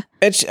add it there.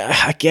 It's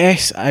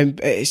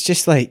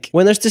just like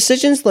when there's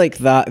decisions like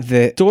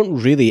that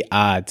don't really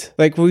add.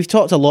 Like we've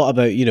talked a lot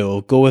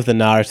about, go with the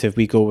narrative,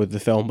 we go with the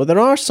film, but there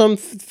are some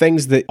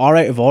things that are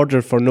out of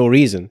order for no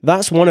reason.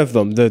 That's one of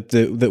them.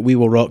 That We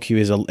Will Rock You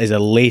is a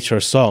later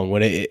song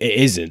when it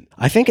isn't.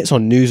 I think it's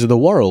on News of the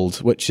World,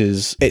 which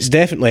is it's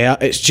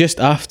just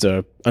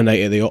after A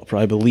Night at the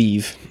Opera, I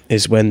believe,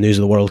 is when News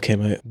of the World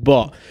came out.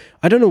 But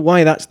I don't know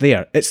why that's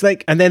there. It's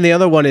like, and then the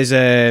other one is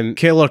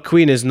Killer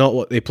Queen is not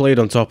what they played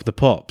on Top of the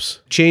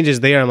Pops. Changes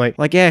there. I'm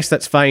like, yes,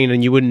 that's fine,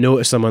 and you wouldn't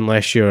notice them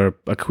unless you're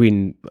a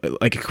Queen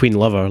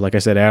lover, like I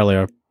said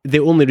earlier. The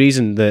only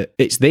reason that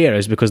it's there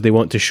is because they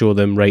want to show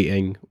them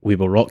writing We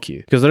Will Rock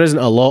You. Because there isn't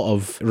a lot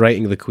of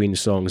writing the Queen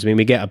songs. I mean,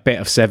 we get a bit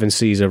of Seven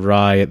Seas of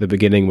Rye at the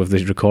beginning with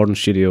the recording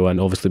studio, and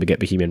obviously we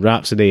get Bohemian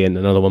Rhapsody, and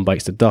Another One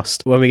Bites the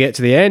Dust. When we get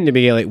to the end and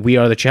we get like We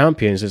Are the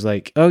Champions, it's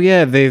like, oh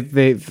yeah,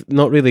 they've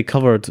not really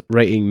covered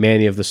writing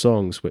many of the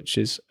songs, which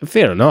is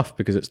fair enough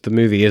because the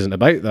movie isn't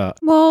about that.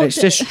 Well, it's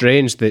just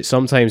strange that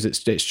sometimes it's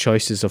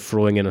choices of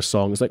throwing in a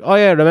song. It's like, oh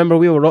yeah, remember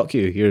We Will Rock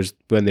You? Here's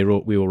when they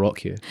wrote We Will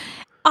Rock You.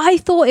 I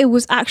thought it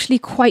was actually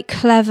quite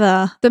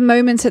clever. The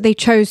moments that they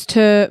chose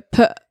to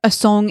put a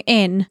song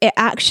in, it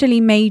actually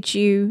made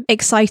you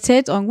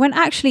excited on when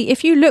actually,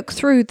 if you look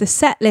through the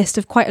set list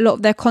of quite a lot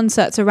of their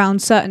concerts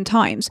around certain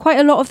times, quite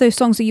a lot of those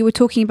songs that you were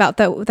talking about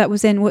that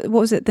was in, what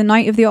was it, The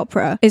Night of the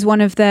Opera is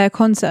one of their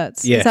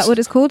concerts. Yes. Is that what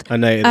it's called? A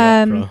Night of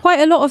the Opera. Quite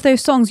a lot of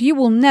those songs you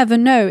will never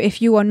know if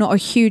you are not a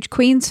huge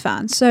Queen's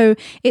fan. So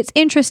it's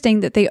interesting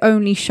that they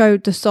only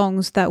showed the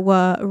songs that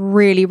were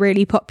really,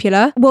 really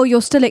popular. Well,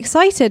 you're still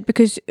excited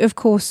because of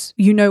course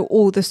you know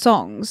all the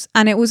songs,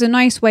 and it was a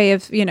nice way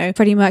of,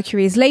 Freddie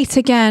Mercury is late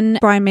again.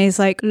 Brian May's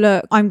like,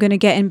 look, I'm going to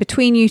get in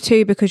between you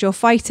two because you're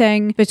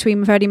fighting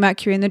between Freddie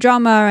Mercury and the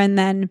drummer, and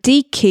then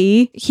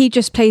Deaky, he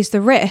just plays the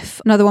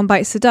riff, Another One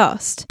Bites the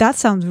Dust. That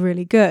sounds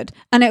really good.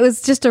 And it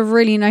was just a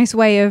really nice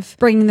way of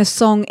bringing the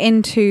song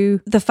into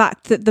the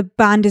fact that the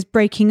band is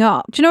breaking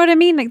up. Do you know what I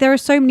mean? Like there are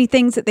so many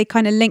things that they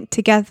kind of link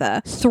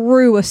together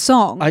through a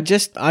song. I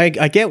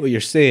get what you're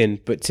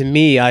saying, but to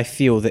me, I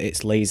feel that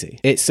it's lazy.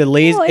 It's a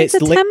lazy. Well, it's a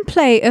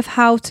template of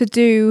how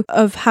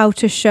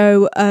to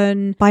show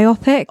an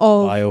biopic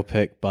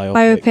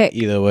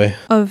either way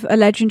of a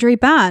legendary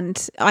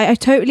band. I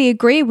totally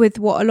agree with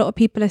what a lot of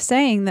people are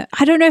saying, that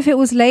I don't know if it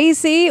was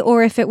lazy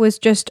or if it was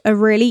just a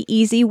really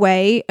easy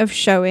way of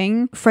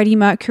showing Freddie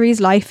Mercury's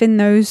life in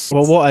those.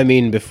 Well, what I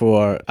mean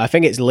before, I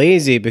think it's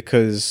lazy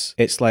because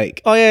it's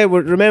like, oh yeah,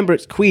 remember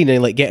it's Queen,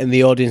 and like getting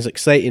the audience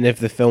excited if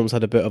the film's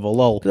had a bit of a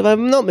lull. If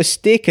I'm not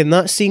mistaken,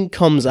 that scene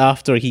comes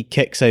after he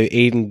kicks out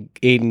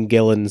Aidan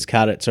Gillen's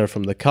character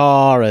from the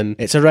car, and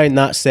it's around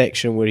that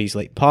section where he's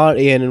like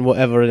partying and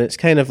whatever, and it's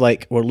kind of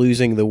like we're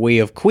losing the way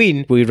of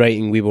Queen. We're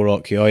writing We Will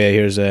Rock You. Oh yeah,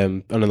 here's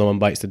Another One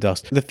Bites the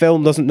Dust. The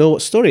film doesn't know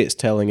what story it's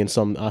telling in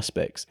some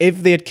aspects.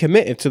 If they had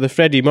committed to the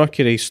Freddie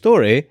Mercury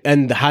story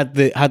and had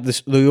the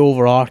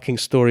overarching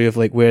story of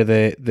like where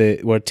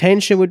where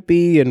tension would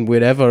be and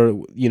wherever,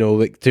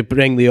 like to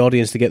bring the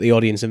audience, to get the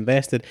audience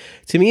invested,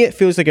 to me it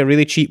feels like a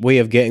really cheap way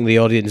of getting the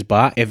audience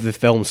back if the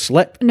film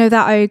slipped. No,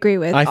 that I agree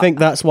with. I think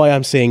that's why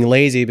I'm saying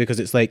lazy, because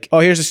it's like, oh,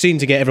 here's a scene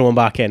to get everyone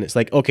back in. It's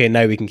like, okay,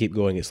 now we can keep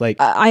going. It's like,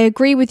 I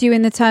agree with you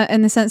in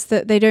the sense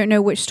that they don't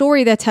know which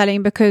story they're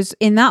telling, because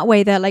in that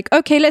way they're like,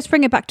 okay, let's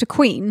bring it back to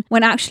Queen,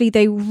 when actually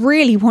they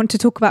really want to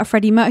talk about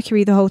Freddie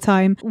Mercury the whole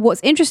time.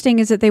 What's interesting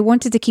is that they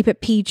wanted to keep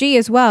it PG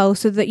as well,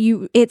 so that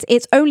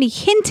it's only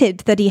hinted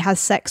that he has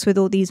sex with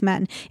all these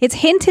men. It's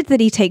hinted that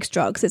he takes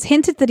drugs. It's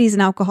hinted that he's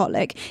an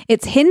alcoholic.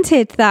 It's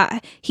hinted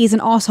that he's an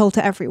arsehole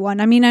to everyone.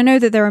 I mean, I know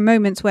that there are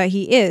moments where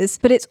he is,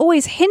 but it's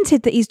always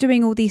hinted that he's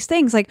doing all these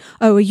things, like,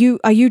 oh, are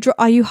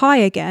you high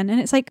again? And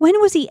it's like, when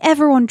was he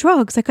ever on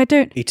drugs? Like, I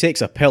don't. He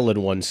takes a pill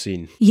in one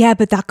scene. Yeah,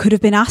 but that could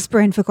have been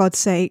aspirin, for God's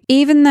sake.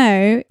 Even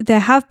though there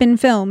have been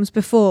films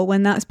before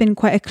when that's been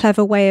quite a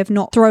clever way of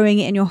not throwing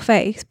it in your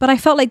face, but I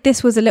felt like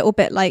this was a little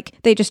bit like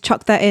they just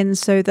chucked that in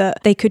so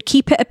that they could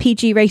keep it a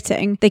PG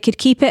rating. They could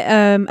keep it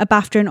a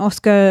BAFTA and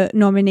Oscar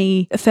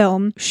nominee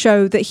film,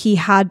 show that he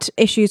had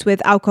issues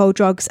with alcohol,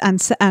 drugs,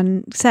 and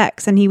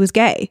sex, and he was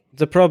gay.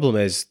 The problem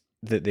is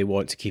that they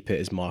want to keep it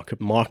as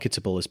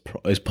marketable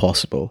as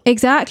possible.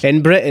 Exactly.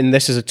 In Britain,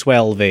 this is a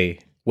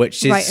 12A,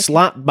 which is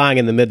slap bang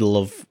in the middle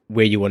of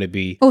where you want to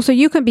be. Also,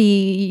 you can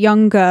be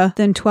younger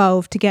than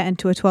 12 to get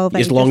into a 12A,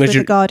 as long as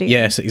you're the Guardian.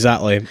 Yes,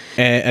 exactly.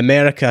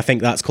 America, I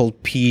think that's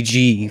called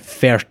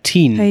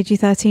PG-13.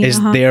 PG-13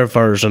 is their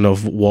version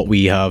of what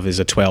we have is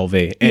a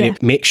 12A, and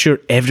it makes sure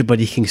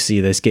everybody can see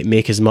this,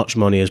 make as much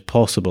money as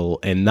possible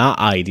in that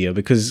idea,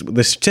 because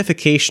the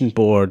certification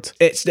board,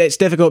 it's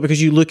difficult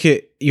because you look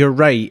at, you're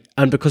right,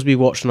 and because we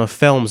watch enough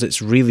films,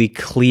 it's really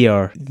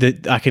clear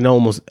that I can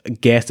almost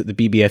guess that the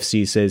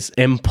BBFC says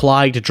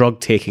implied drug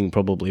taking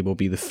probably will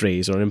be the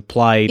phrase or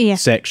implied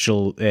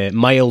sexual,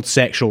 mild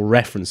sexual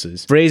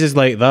references. Phrases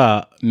like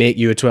that make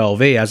you a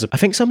 12A. As I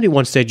think somebody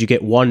once said, you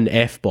get one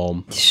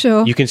F-bomb.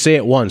 Sure. You can say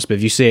it once, but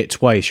if you say it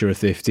twice, you're a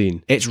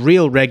 15. It's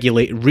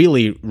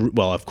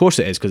well, of course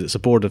it is, because it's a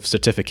board of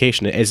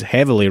certification. It is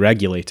heavily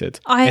regulated.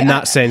 In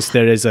that sense,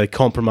 there is a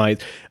compromise.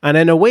 And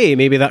in a way,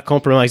 maybe that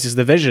compromises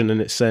the vision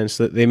in its sense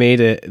that they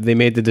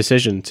made the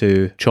decision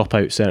to chop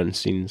out certain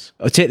scenes.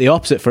 I'll take the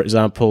opposite, for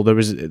example. There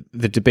was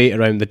the debate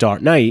around The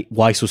Dark Knight,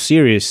 Why So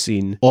Serious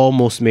scene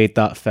almost made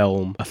that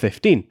film a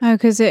 15. Oh,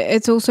 because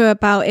it's also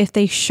about if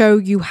they show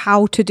you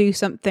how to do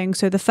something.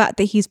 So the fact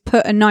that he's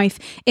put a knife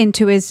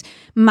into his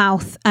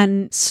mouth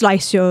and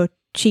slice your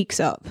cheeks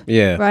up.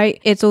 Yeah. Right?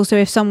 It's also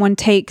if someone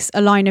takes a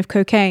line of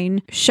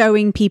cocaine,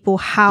 showing people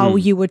how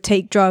you would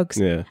take drugs.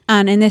 Yeah.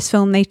 And in this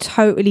film, they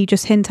totally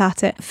just hint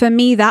at it. For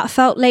me, that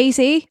felt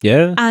lazy.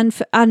 Yeah.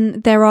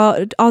 And there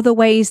are other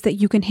ways that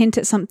you can hint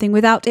at something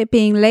without it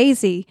being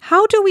lazy.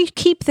 How do we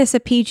keep this a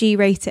PG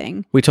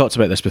rating? We talked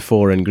about this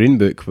before in Green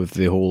Book with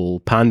the whole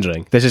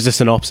pandering. This is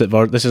just an opposite.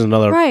 This is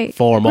another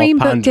form Green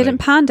of pandering. Book didn't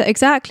pander.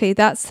 Exactly.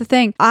 That's the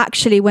thing.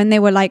 Actually, when they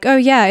were like, oh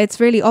yeah, it's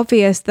really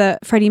obvious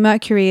that Freddie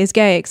Mercury is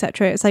gay,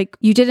 etc. It's like,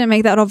 you didn't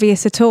make that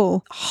obvious at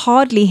all.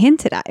 Hardly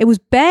hinted at. It was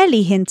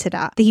barely hinted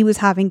at that he was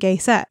having gay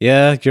sex.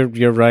 Yeah,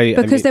 you're right.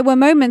 Because there were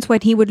moments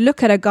when he would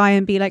look at a guy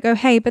and be like, oh,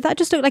 hey, but that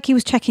just looked like he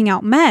was checking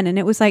out men. And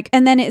it was like,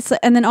 and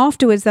then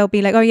afterwards they'll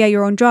be like, oh yeah,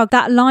 you're on drugs.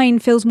 That line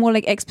feels more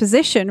like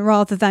exposition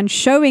rather than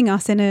showing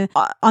us in a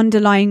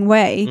underlying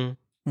way.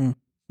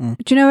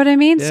 Do you know what I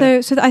mean?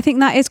 Yeah. So I think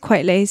that is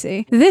quite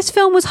lazy. This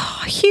film was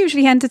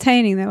hugely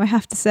entertaining, though, I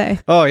have to say.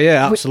 Oh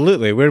yeah,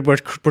 absolutely. We're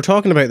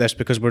talking about this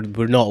because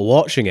we're not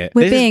watching it.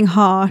 We're being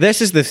harsh.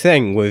 This is the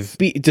thing with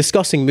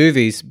discussing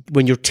movies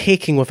when you're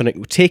taken with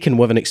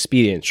an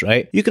experience,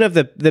 right? You can have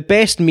the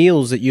best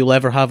meals that you'll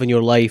ever have in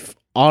your life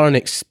are an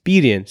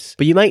experience,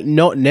 but you might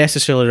not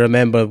necessarily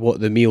remember what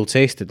the meal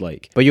tasted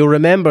like, but you'll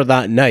remember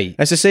that night.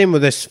 It's the same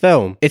with this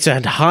film. It's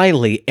a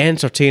highly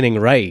entertaining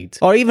ride,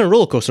 or even a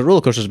roller coaster.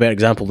 Roller coaster is a better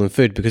example than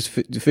food, because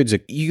food's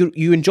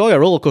you enjoy a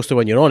roller coaster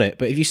when you're on it,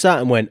 but if you sat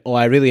and went, oh,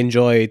 I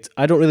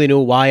don't really know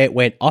why it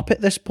went up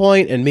at this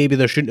point, and maybe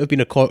there shouldn't have been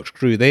a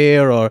corkscrew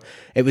there, or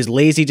it was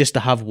lazy just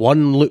to have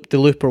one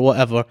loop-de-loop or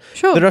whatever.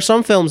 Sure. There are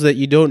some films that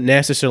you don't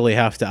necessarily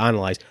have to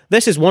analyse.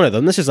 This is one of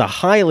them. This is a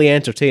highly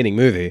entertaining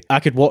movie. I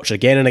could watch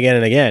again and again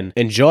and again,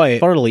 enjoy it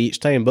thoroughly each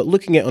time, but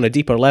looking at it on a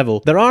deeper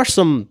level, there are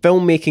some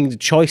filmmaking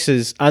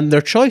choices, and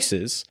their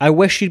choices, I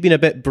wish you'd been a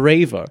bit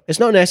braver. It's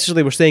not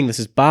necessarily we're saying this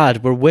is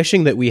bad, we're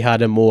wishing that we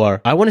had a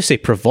more, I want to say,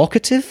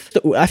 provocative.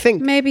 I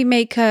think maybe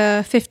make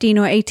a 15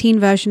 or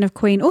 18 version of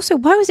Queen. Also,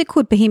 why was it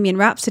called Bohemian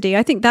Rhapsody?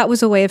 I think that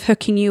was a way of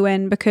hooking you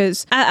in,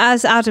 because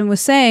as Adam was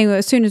saying,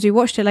 as soon as we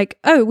watched it, like,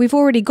 oh, we've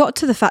already got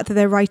to the fact that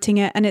they're writing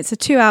it and it's a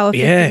 2-hour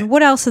film. Yeah.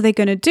 What else are they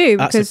going to do?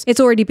 Because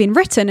it's already been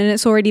written and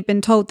it's already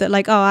been told that,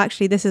 like, oh,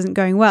 actually this isn't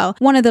going well.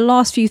 One of the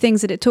last few things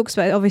that it talks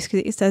about,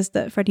 obviously it says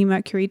that Freddie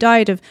Mercury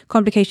died of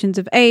complications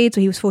of AIDS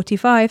when he was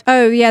 45.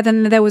 Oh yeah,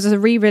 then there was a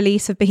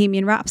re-release of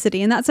Bohemian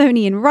Rhapsody, and that's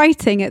only in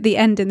writing at the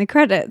end in the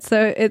credits.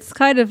 So it's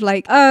kind of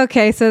like, oh,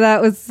 okay, so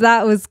that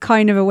was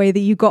kind of a way that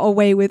you got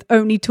away with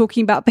only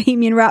talking about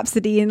Bohemian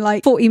Rhapsody in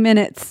like 40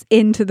 minutes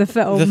into the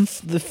film.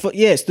 It's the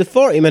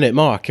 40-minute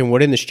mark, and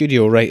we're in the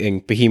studio writing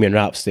Bohemian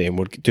Rhapsody, and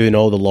we're doing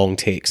all the long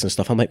takes and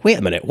stuff. I'm like, wait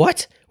a minute,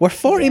 what? We're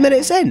 40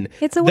 minutes in.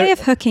 It's a way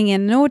of hooking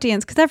in an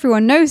audience, because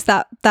everyone knows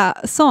that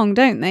song,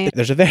 don't they?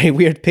 There's a very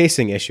weird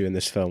pacing issue in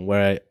this film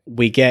where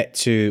we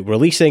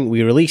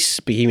release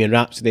Bohemian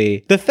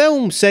Rhapsody. The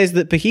film says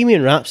that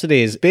Bohemian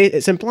Rhapsody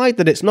it's implied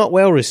that it's not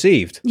well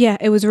received. Yeah,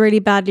 it was really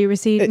badly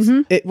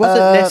received. It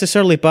wasn't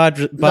necessarily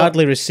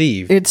badly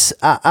received. It's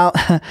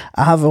I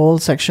have a whole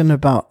section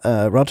about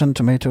Rotten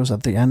Tomatoes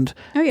at the end.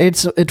 Oh, yeah.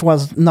 It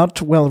was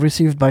not well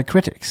received by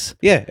critics.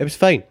 Yeah, it was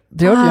fine.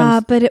 The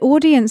audience, but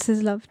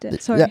audiences loved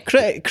it. Sorry. Yeah.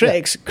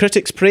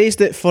 Critics praised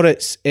it for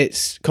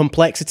its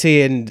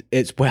complexity and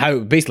its how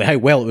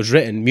well it was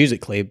written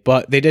musically,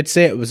 but they did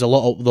say it was a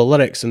lot of the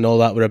lyrics and all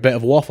that were a bit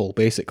of waffle,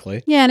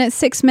 basically. Yeah, and it's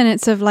 6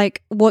 minutes of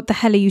like, what the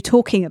hell are you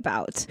talking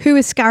about? Who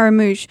is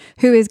Scaramouche?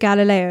 Who is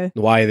Galileo?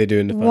 Why are they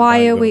doing the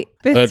Why are we...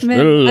 Biz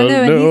Miller. I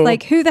know, and he's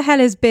like, who the hell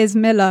is Biz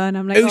Miller? And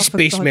I'm like, who's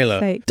Biz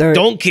Miller?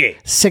 Donkey.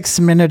 6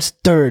 minutes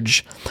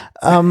dirge.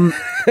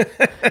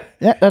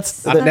 Yeah,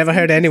 I've never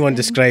heard anyone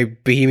describe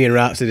Bohemian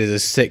Rhapsody as a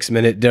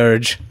 6-minute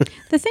dirge.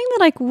 The thing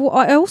that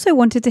I also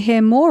wanted to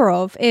hear more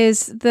of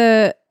is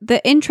the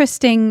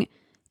interesting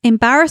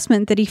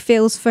embarrassment that he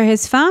feels for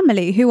his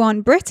family who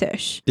aren't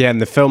British. Yeah, and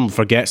the film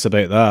forgets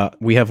about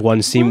that. We have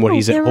one scene where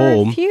he's at home. There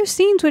are a few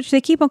scenes which they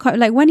keep on,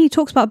 like when he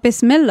talks about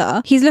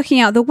Bismillah, he's looking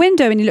out the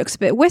window and he looks a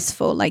bit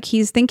wistful, like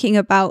he's thinking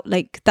about,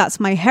 like, that's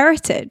my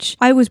heritage.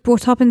 I was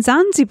brought up in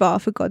Zanzibar,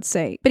 for God's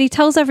sake. But he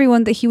tells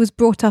everyone that he was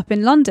brought up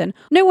in London.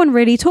 No one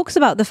really talks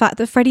about the fact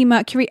that Freddie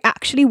Mercury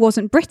actually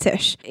wasn't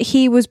British.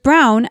 He was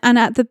brown, and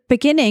at the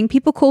beginning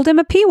people called him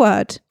a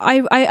P-word.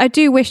 I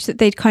do wish that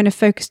they'd kind of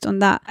focused on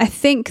that. I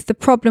think the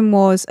problem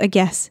was, I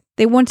guess,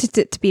 They wanted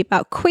it to be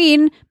about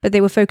Queen, but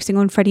they were focusing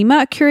on Freddie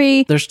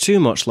Mercury. There's too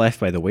much left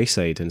by the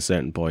wayside in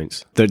certain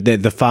points.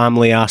 The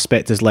family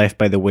aspect is left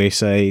by the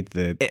wayside.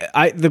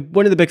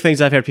 One of the big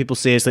things I've heard people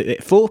say is that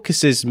it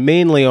focuses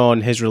mainly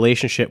on his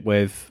relationship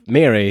with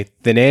Mary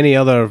than any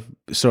other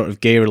sort of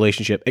gay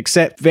relationship,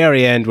 except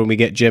very end when we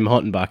get Jim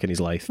Hutton back in his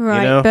life.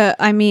 Right, you know? But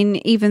I mean,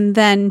 even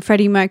then,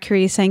 Freddie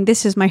Mercury is saying,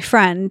 this is my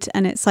friend,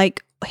 and it's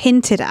like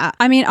hinted at.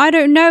 I mean, I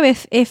don't know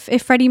if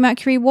Freddie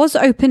Mercury was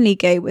openly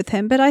gay with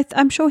him, but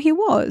I'm sure he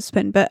was.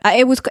 But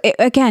it was,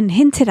 again,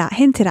 hinted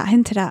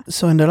at.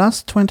 So in the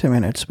last 20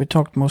 minutes, we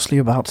talked mostly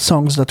about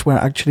songs that were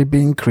actually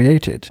being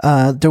created.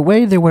 The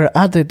way they were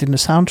added in the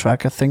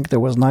soundtrack, I think there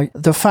was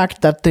the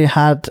fact that they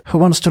had Who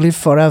Wants to Live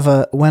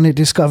Forever when he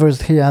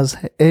discovers he has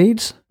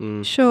AIDS.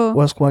 Sure.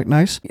 Was quite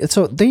nice.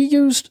 So they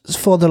used,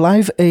 for the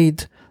Live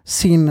Aid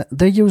scene,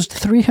 they used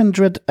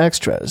 300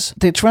 extras.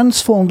 They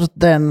transformed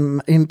them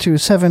into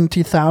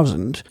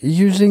 70,000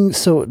 using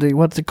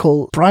what they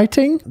call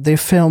brighting. They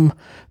film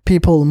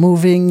people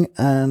moving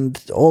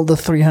and all the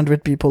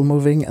 300 people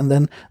moving, and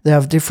then they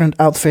have different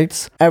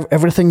outfits.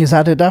 Everything is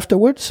added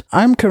afterwards.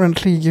 I'm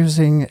currently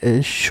using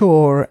a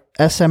Shure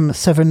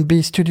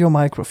SM7B studio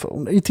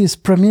microphone. It is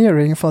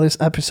premiering for this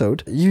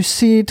episode. You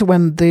see it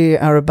when they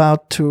are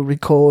about to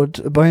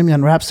record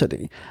Bohemian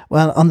Rhapsody.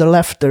 Well, on the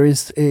left there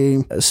is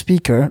a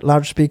speaker,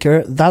 large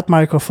speaker, that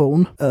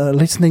microphone,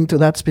 listening to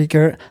that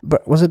speaker.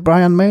 Was it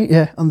Brian May?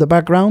 Yeah, on the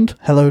background.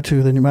 Hello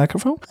to the new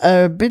microphone.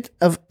 A bit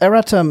of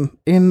erratum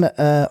in,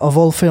 of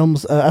all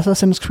films,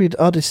 Assassin's Creed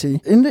Odyssey.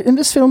 In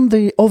this film,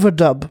 they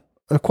overdub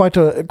quite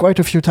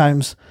a few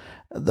times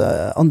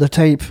on the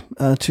tape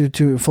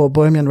for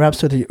Bohemian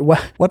Rhapsody.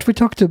 What we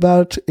talked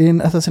about in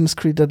Assassin's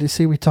Creed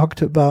Odyssey, we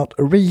talked about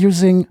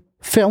reusing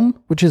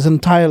film, which is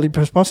entirely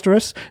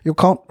preposterous. You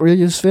can't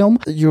reuse film,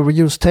 you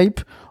reuse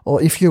tape. Or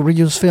if you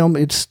reuse film,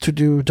 it's to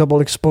do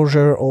double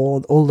exposure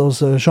or all those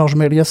Georges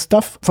Méliès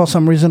stuff. For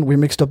some reason, we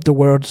mixed up the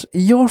words.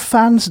 Your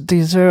fans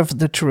deserve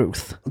the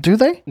truth. Do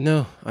they?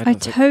 No, I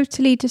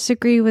totally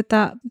disagree with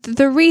that.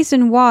 The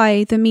reason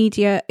why the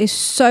media is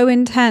so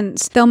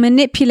intense, they'll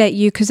manipulate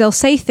you because they'll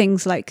say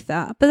things like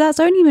that. But that's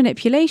only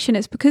manipulation.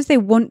 It's because they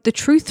want the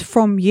truth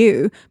from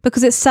you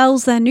because it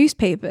sells their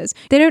newspapers.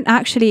 They don't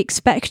actually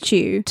expect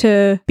you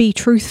to be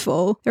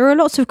truthful. There are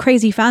lots of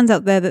crazy fans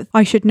out there that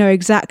I should know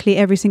exactly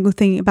every single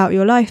thing about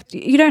your life.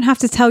 You don't have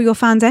to tell your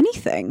fans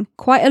anything.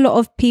 Quite a lot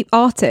of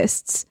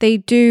artists, they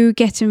do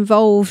get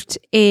involved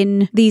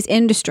in these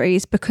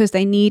industries because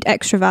they need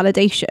extra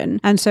validation.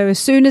 And so as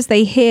soon as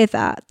they hear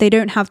that, they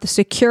don't have the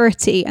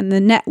security and the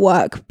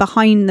network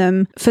behind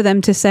them for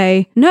them to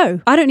say,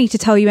 no, I don't need to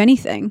tell you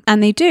anything.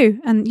 And they do.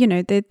 And, you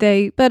know,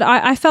 but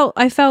I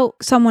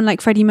felt someone like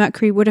Freddie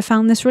Mercury would have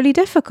found this really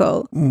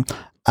difficult.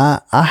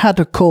 I had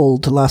a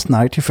cold last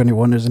night, if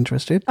anyone is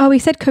interested. Oh, he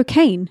said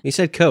cocaine. He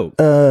said coke.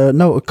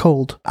 No, a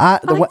cold. I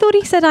thought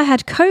he said I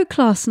had coke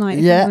last night.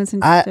 Yeah, was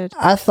interested.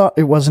 I thought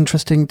it was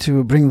interesting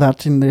to bring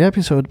that in the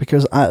episode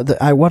because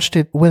I watched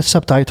it with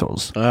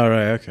subtitles. Oh,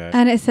 right, okay.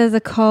 And it says a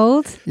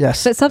cold?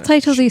 Yes. But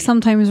subtitles are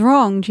sometimes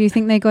wrong. Do you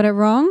think they got it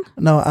wrong?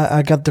 No,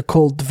 I got the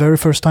cold the very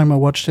first time I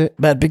watched it.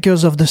 But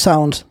because of the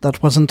sound,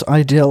 that wasn't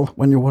ideal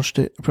when you watched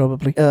it,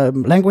 probably.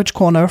 Language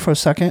corner for a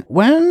second.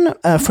 When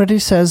Freddie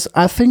says,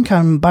 I think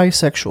I'm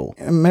bisexual,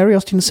 Mary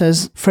Austin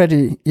says,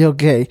 Freddie, you're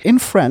gay. In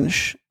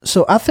French,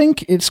 so I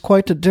think it's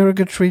quite a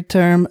derogatory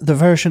term. The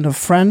version of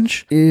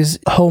French is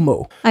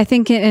homo. I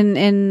think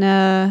in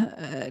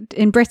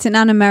Britain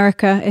and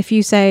America, if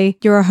you say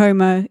you're a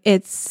homo,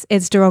 it's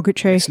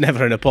derogatory. It's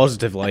never in a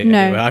positive light. No,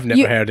 anyway. I've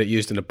never heard it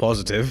used in a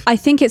positive. I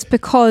think it's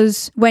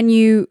because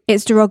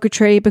it's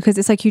derogatory because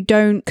it's like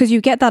because you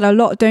get that a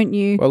lot, don't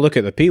you? Well, look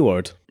at the P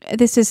word.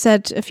 This is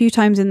said a few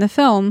times in the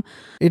film.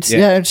 It's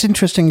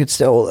interesting. It's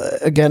still,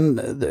 again,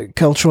 the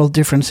cultural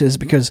differences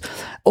because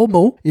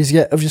homo is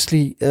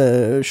obviously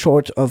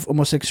short of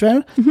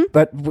homosexual,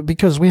 but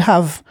because we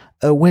have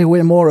a way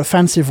more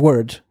offensive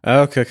word.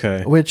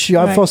 Okay. Which you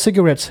have for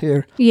cigarettes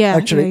here. Yeah,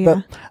 actually,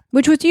 But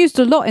which was used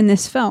a lot in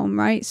this film,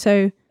 right?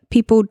 So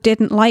people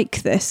didn't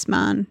like this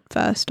man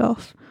first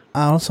off.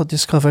 I also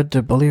discovered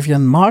the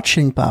Bolivian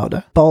marching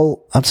powder.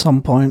 Paul, at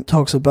some point,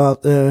 talks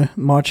about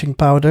marching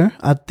powder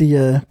at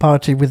the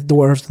party with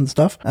dwarves and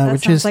stuff,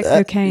 which is like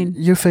cocaine.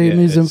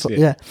 Euphemism.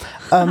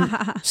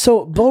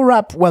 So, Bo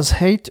Rap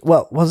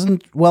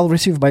wasn't well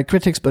received by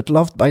critics, but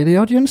loved by the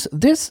audience.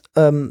 This,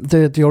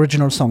 the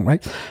original song,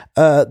 right?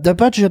 The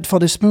budget for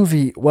this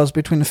movie was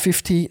between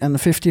 $50 and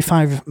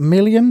 $55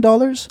 million.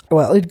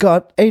 Well, it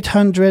got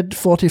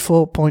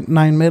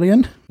 $844.9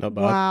 million. Not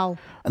bad. Wow.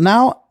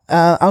 Now,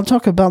 I'll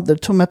talk about the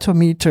tomato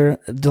meter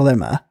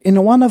dilemma.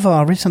 In one of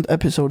our recent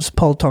episodes,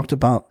 Paul talked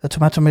about the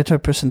tomato meter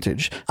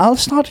percentage. I'll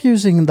start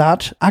using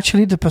that.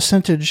 Actually, the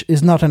percentage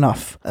is not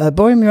enough.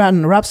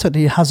 Bohemian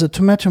Rhapsody has a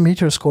tomato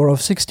meter score of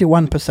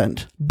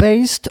 61%,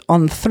 based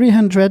on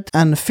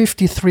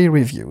 353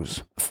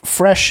 reviews.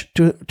 Fresh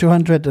to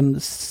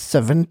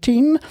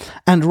 217,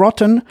 and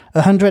Rotten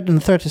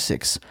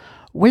 136.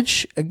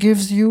 which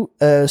gives you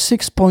a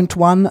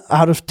 6.1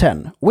 out of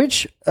 10,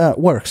 which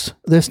works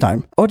this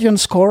time.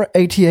 Audience score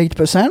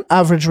 88%,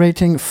 average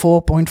rating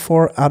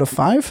 4.4 out of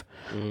 5,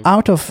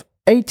 out of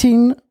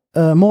 18.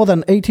 More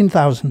than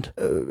 18,000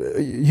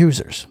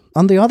 users.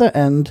 On the other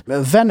end,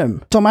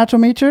 Venom, tomato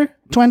meter,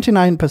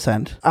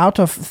 29%. Out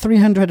of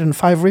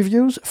 305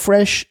 reviews,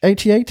 fresh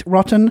 88,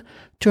 rotten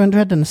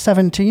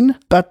 217,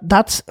 but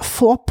that's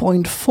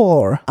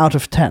 4.4 out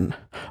of 10.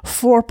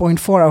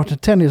 4.4 out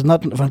of 10 is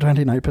not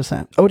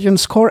 29%.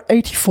 Audience score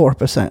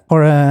 84%,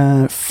 or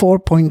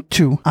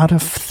 4.2 out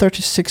of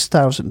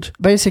 36,000.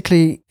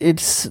 Basically,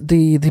 it's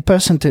the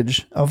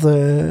percentage of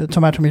the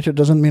tomato meter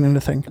doesn't mean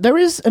anything. There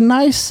is a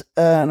nice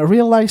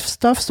real life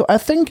stuff. So I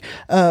think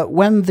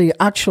when the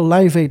actual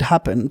Live Aid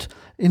happened,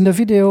 in the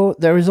video,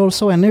 there is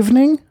also an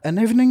evening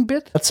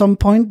bit. At some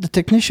point, the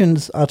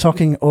technicians are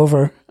talking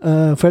over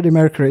Freddie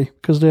Mercury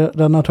because they're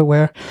not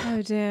aware.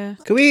 Oh dear.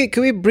 Can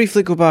we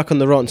briefly go back on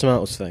the Rotten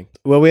Tomatoes thing?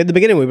 Well, at the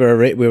beginning we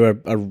were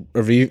a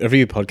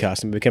review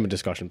podcast and we became a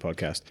discussion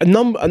podcast.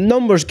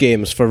 Numbers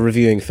games for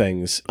reviewing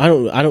things. I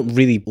don't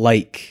really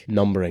like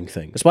numbering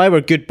things. That's why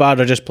we're good, bad,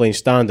 or just plain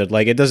standard.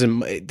 Like it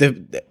doesn't.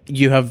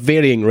 You have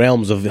varying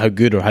realms of how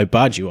good or how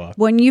bad you are.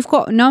 When you've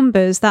got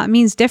numbers, that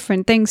means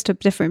different things to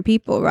different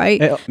people,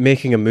 right?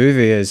 Making a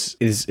movie is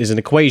an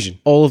equation.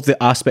 All of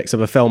the aspects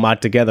of a film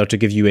add together to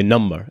give you a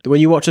number.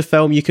 When you watch a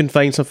film, you can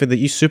find something that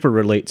you super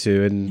relate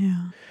to, and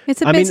yeah.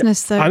 It's a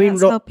business, though.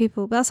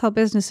 That's how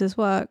businesses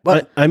work.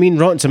 But I mean,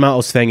 Rotten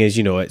Tomatoes thing is,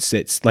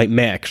 it's like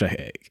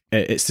Metacritic.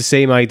 It's the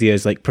same idea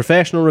as like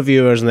professional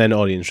reviewers and then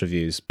audience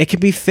reviews. It can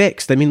be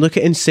fixed. I mean, look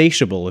at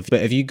Insatiable.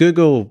 If you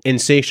Google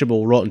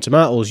Insatiable Rotten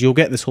Tomatoes, you'll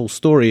get this whole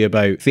story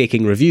about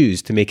faking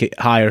reviews to make it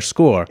higher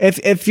score.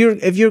 If you're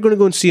going to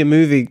go and see a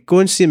movie, go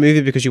and see a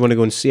movie because you want to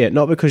go and see it,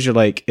 not because you're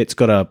like it's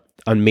got a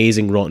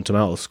amazing Rotten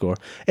Tomatoes score.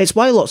 It's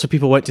why lots of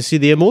people went to see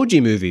the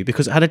Emoji Movie,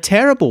 because it had a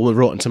terrible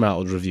Rotten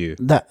Tomatoes review.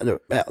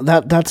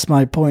 That's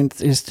my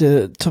point. Is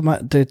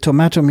the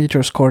tomato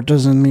meter score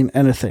doesn't mean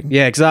anything.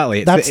 Yeah,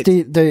 exactly. That's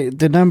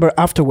the number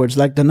afterwards,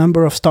 like the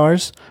number of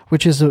stars,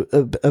 which is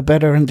a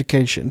better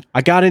indication.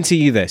 I guarantee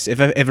you this: if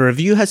a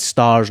review has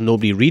stars,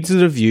 nobody reads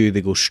the review.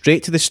 They go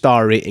straight to the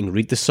star rating,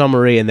 read the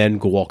summary, and then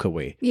go walk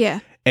away. Yeah.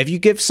 If you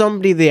give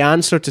somebody the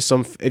answer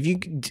to if you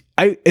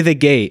out of the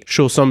gate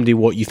show somebody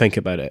what you think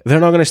about it, they're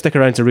not going to stick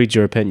around to read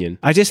your opinion.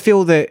 I just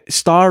feel that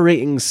star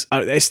ratings,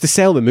 it's to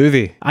sell the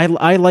movie. I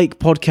like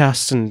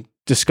podcasts and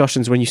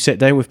discussions when you sit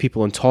down with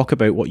people and talk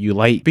about what you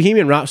like.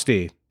 Bohemian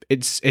Rhapsody,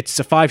 it's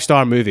a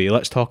 5-star movie.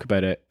 Let's talk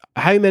about it.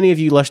 How many of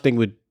you listening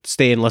would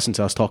stay and listen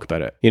to us talk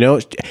about it?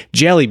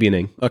 Jelly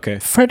beaning. Okay.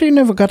 Freddie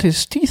never got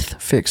his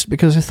teeth fixed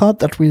because he thought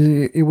that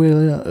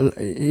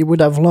he would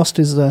have lost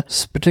his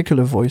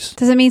particular voice.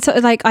 Does it mean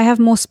like I have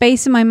more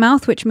space in my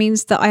mouth, which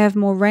means that I have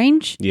more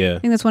range? Yeah. I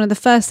think that's one of the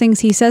first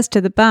things he says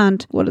to the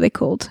band. What are they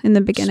called in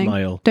the beginning?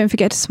 Smile. Don't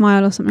forget to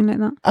smile or something like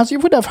that. As you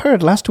would have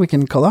heard last week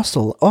in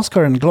Colossal,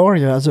 Oscar and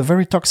Gloria has a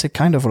very toxic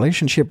kind of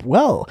relationship.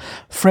 Well,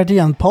 Freddie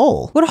and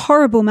Paul. What a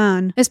horrible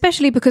man.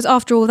 Especially because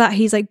after all that,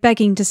 he's like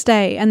begging to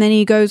stay, and then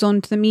he goes on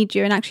to the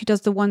media and actually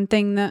does the one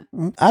thing that...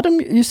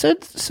 Adam, you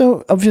said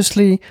so.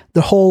 Obviously,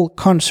 the whole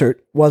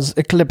concert was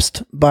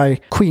eclipsed by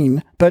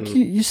Queen, but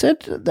you said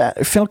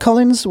that Phil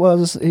Collins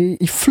he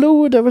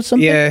flew. There was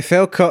something. Yeah,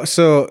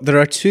 so there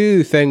are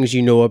two things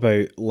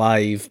about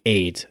Live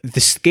Aid. The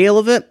scale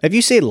of it. If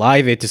you say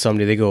Live Aid to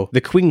somebody, they go the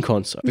Queen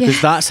concert,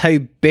 because that's how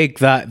big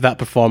that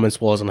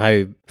performance was, and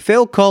how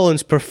Phil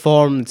Collins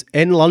performed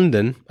in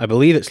London. I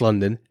believe it's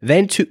London.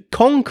 Then took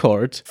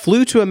Concorde,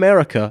 flew to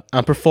America,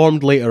 and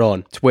performed later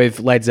on with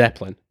Led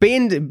Zeppelin.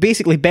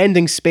 Basically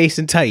bending space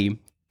and time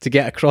to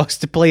get across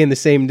to play in the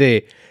same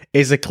day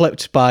is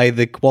eclipsed by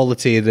the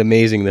quality and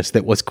amazingness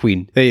that was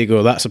Queen. There you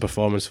go, that's a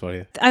performance for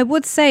you. I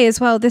would say as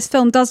well, this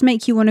film does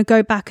make you want to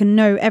go back and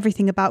know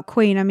everything about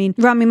Queen. I mean,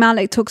 Rami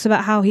Malek talks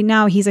about how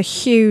he's a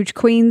huge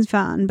Queen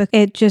fan, but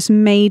it just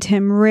made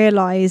him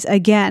realise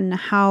again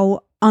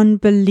how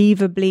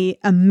unbelievably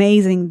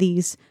amazing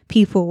these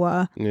people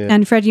were. Yeah.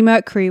 And Freddie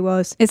Mercury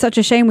was. It's such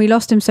a shame we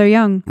lost him so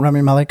young.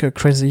 Rami Malek, a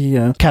crazy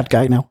cat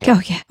guy now.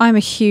 Oh yeah, I'm a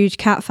huge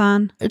cat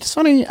fan. It's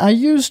funny, I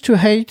used to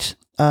hate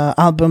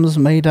albums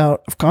made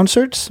out of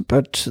concerts,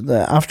 but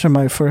after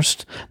the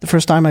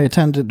first time I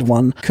attended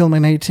one,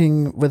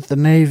 culminating with the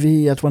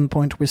Navy, at one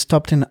point we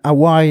stopped in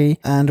Hawaii,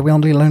 and we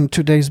only learned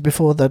 2 days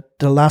before that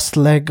the last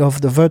leg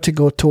of the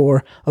Vertigo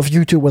tour of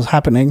U2 was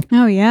happening.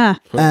 Oh yeah.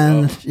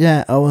 And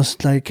yeah, I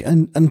was like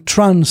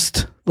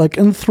entranced, like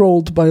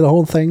enthralled by the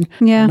whole thing.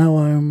 Yeah.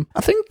 Now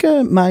I think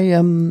my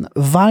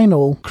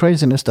vinyl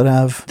craziness that I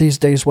have these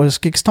days was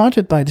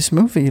kickstarted by this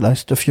movie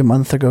a few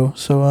months ago.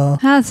 So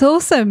that's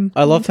awesome.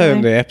 I loved how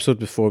in the episode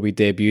before we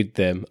debuted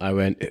them, I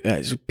went,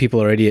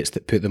 people are idiots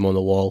that put them on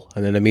the wall,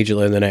 and then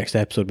immediately in the next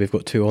episode we've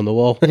got 2 on the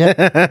wall.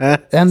 Yeah.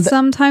 And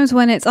sometimes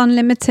when it's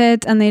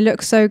unlimited and they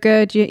look so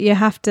good, you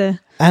have to.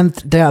 And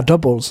they are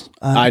doubles.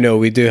 I know,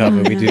 we do have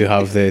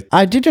the...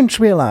 I didn't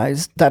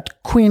realize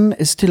that Queen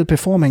is still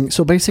performing.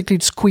 So basically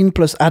it's Queen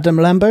plus Adam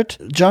Lambert.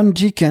 John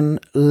Deacon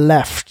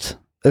left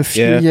a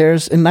few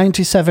years. In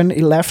 97,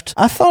 he left.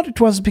 I thought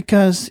it was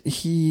because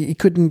he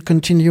couldn't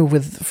continue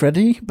with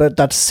Freddie, but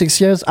that's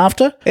 6 years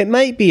after. It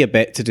might be a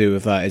bit to do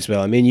with that as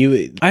well. I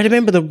mean, I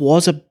remember there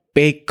was a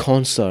big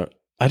concert.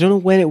 I don't know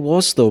when it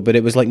was though, but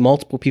it was like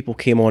multiple people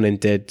came on and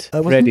did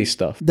Freddie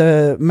stuff.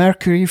 The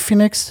Mercury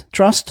Phoenix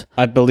Trust?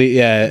 I believe,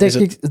 yeah.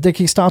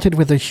 They started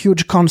with a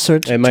huge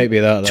concert. It might be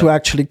that. To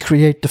actually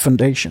create the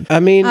foundation. I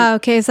mean...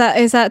 okay, is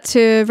that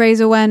to raise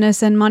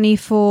awareness and money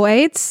for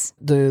AIDS?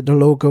 The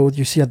logo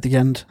you see at the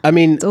end. I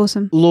mean... It's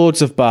awesome.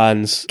 Loads of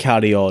bands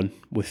carry on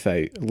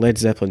without. Led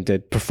Zeppelin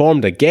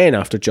performed again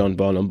after John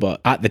Bonham, but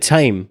at the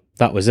time...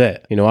 that was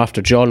it. You know, after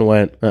John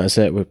went, that's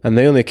it. And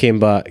they only came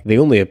back, they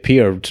only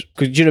appeared.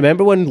 Do you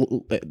remember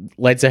when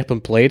Led Zeppelin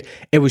played?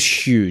 It was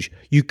huge.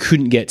 You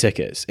couldn't get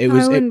tickets. I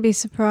wouldn't be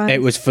surprised.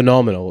 It was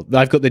phenomenal.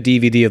 I've got the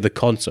DVD of the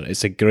concert.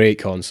 It's a great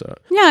concert.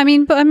 Yeah, I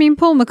mean,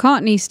 Paul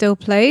McCartney still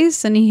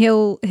plays, and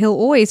he'll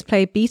always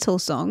play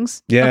Beatles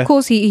songs. Yeah. Of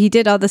course, he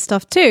did other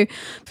stuff too.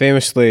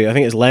 Famously, I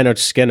think it's Leonard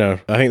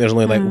Skinner. I think there's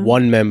only like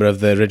one member of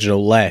the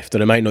original left,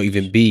 and it might not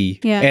even be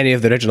any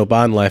of the original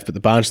band left, but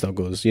the band still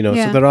goes. You know,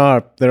 so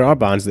there are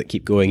bands that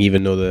keep going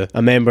even though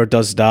a member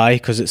does die,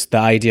 because it's the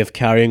idea of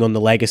carrying on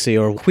the legacy.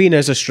 Or Queen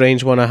is a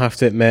strange one, I have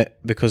to admit,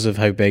 because of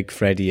how big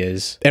Freddie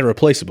is.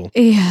 Irreplaceable.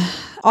 Yeah,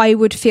 I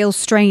would feel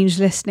strange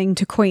listening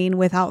to Queen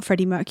without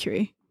Freddie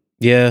Mercury.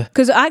 Yeah.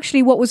 Because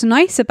actually what was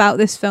nice about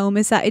this film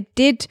is that it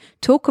did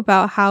talk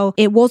about how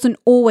it wasn't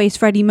always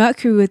Freddie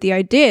Mercury with the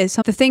ideas.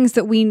 The things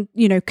that we,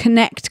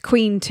 connect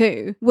Queen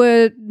to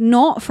were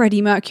not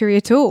Freddie Mercury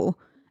at all.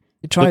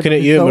 Looking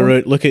at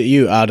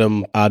you,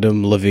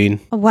 Adam Levine.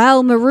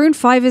 Well, Maroon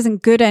 5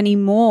 isn't good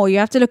anymore. You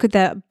have to look at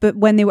that, but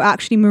when they were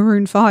actually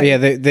Maroon 5. Yeah,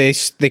 they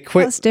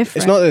quit. That's different.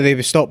 It's not that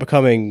they stopped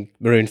becoming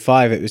Maroon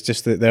 5, it was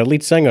just that their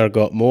lead singer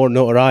got more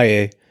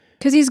notoriety.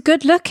 Because he's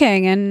good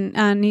looking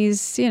and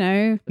he's,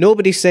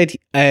 Nobody said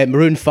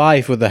Maroon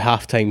 5 with the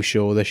halftime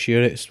show this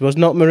year. It was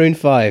not Maroon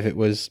 5, it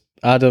was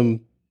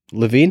Adam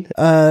Levine.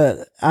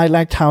 I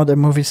liked how the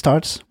movie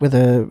starts with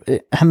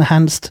a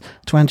enhanced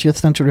 20th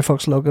Century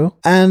Fox logo.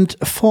 And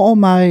for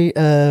my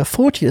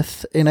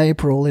 40th in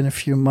April, in a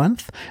few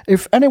months,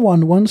 if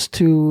anyone wants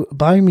to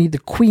buy me the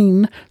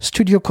Queen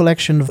Studio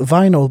Collection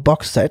vinyl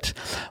box set,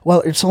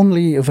 well, it's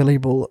only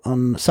available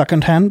on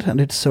secondhand, and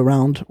it's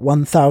around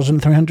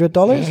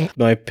 $1,300.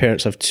 My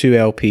parents have 2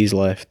 LPs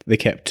left. They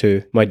kept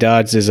 2. My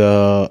dad's is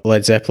a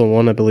Led Zeppelin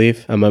one, I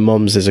believe, and my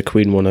mum's is a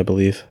Queen one, I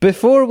believe.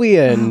 Before we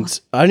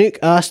end, Anouk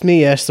asked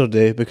me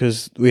yesterday,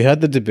 because we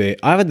had the debate.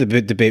 I had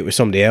the debate with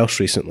somebody else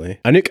recently.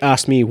 Anouk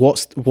asked me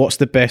what's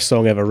the best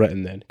song ever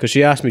written then? Because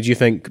she asked me, do you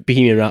think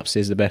Bohemian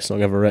Rhapsody is the best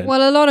song ever written?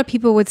 Well, a lot of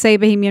people would say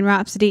Bohemian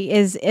Rhapsody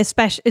is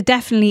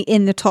definitely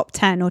in the top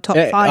 10 or top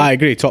 5. I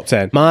agree, top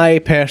 10. My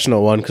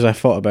personal one, because I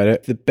thought about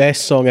it, the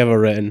best song ever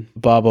written,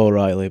 Baba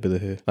O'Reilly by The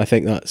Who. I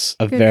think that's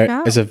a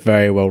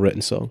very well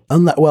written song.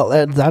 And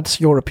that's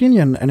your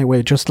opinion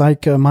anyway, just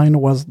like mine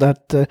was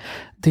that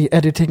the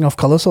editing of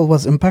Colossal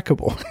was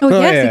impeccable.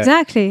 Yes,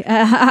 exactly.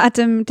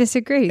 Adam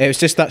disagreed. It was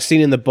just that scene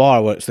in the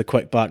bar where it's the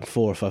quick back and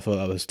forth. I thought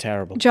that was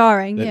terrible.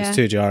 Jarring, It was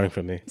too jarring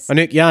for me.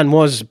 Anouk, Jan,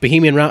 was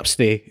Bohemian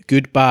Rhapsody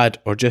good, bad,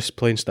 or just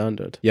plain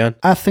standard? Jan?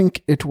 I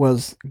think it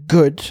was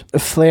good. A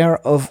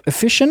flair of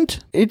efficient.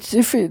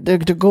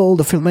 The goal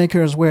the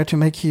filmmakers were to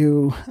make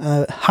you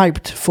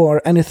hyped for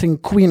anything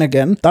Queen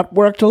again. That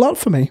worked a lot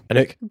for me.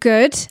 Anouk?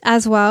 Good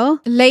as well.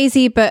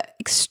 Lazy but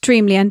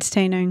extremely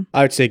entertaining.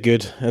 I would say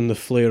good, and the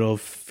flair of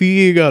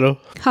Figaro.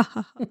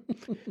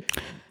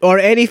 Or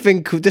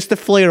anything, just the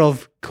flair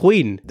of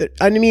Queen.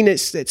 I mean,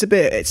 it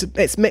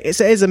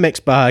is a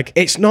mixed bag.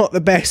 It's not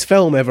the best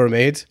film ever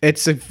made.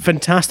 It's a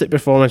fantastic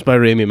performance by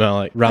Rami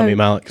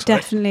Malek.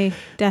 Definitely.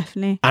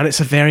 And it's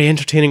a very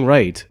entertaining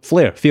ride.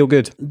 Flair, feel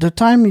good. The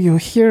time you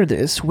hear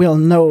this, we'll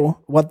know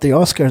what the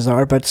Oscars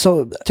are, but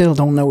still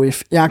don't know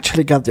if he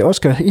actually got the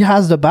Oscar. He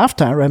has the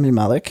BAFTA, Rami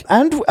Malek,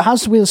 and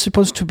as we're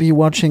supposed to be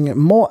watching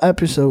more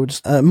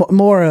episodes,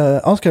 more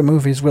Oscar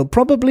movies, we'll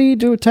probably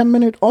do a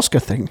 10-minute Oscar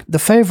thing. The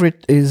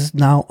Favorite is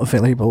now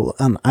available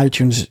on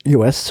iTunes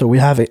US, so we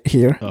have it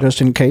here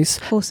just in case.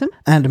 Awesome.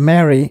 And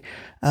Mary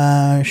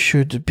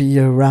should be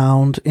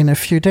around in a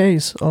few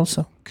days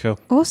also. Cool.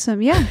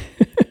 Awesome, yeah.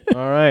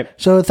 All right.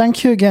 So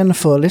thank you again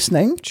for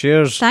listening.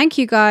 Cheers. Thank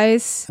you,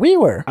 guys. We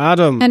were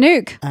Adam.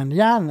 Anouk. and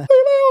Jan.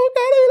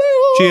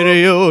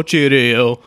 Cheerio, cheerio.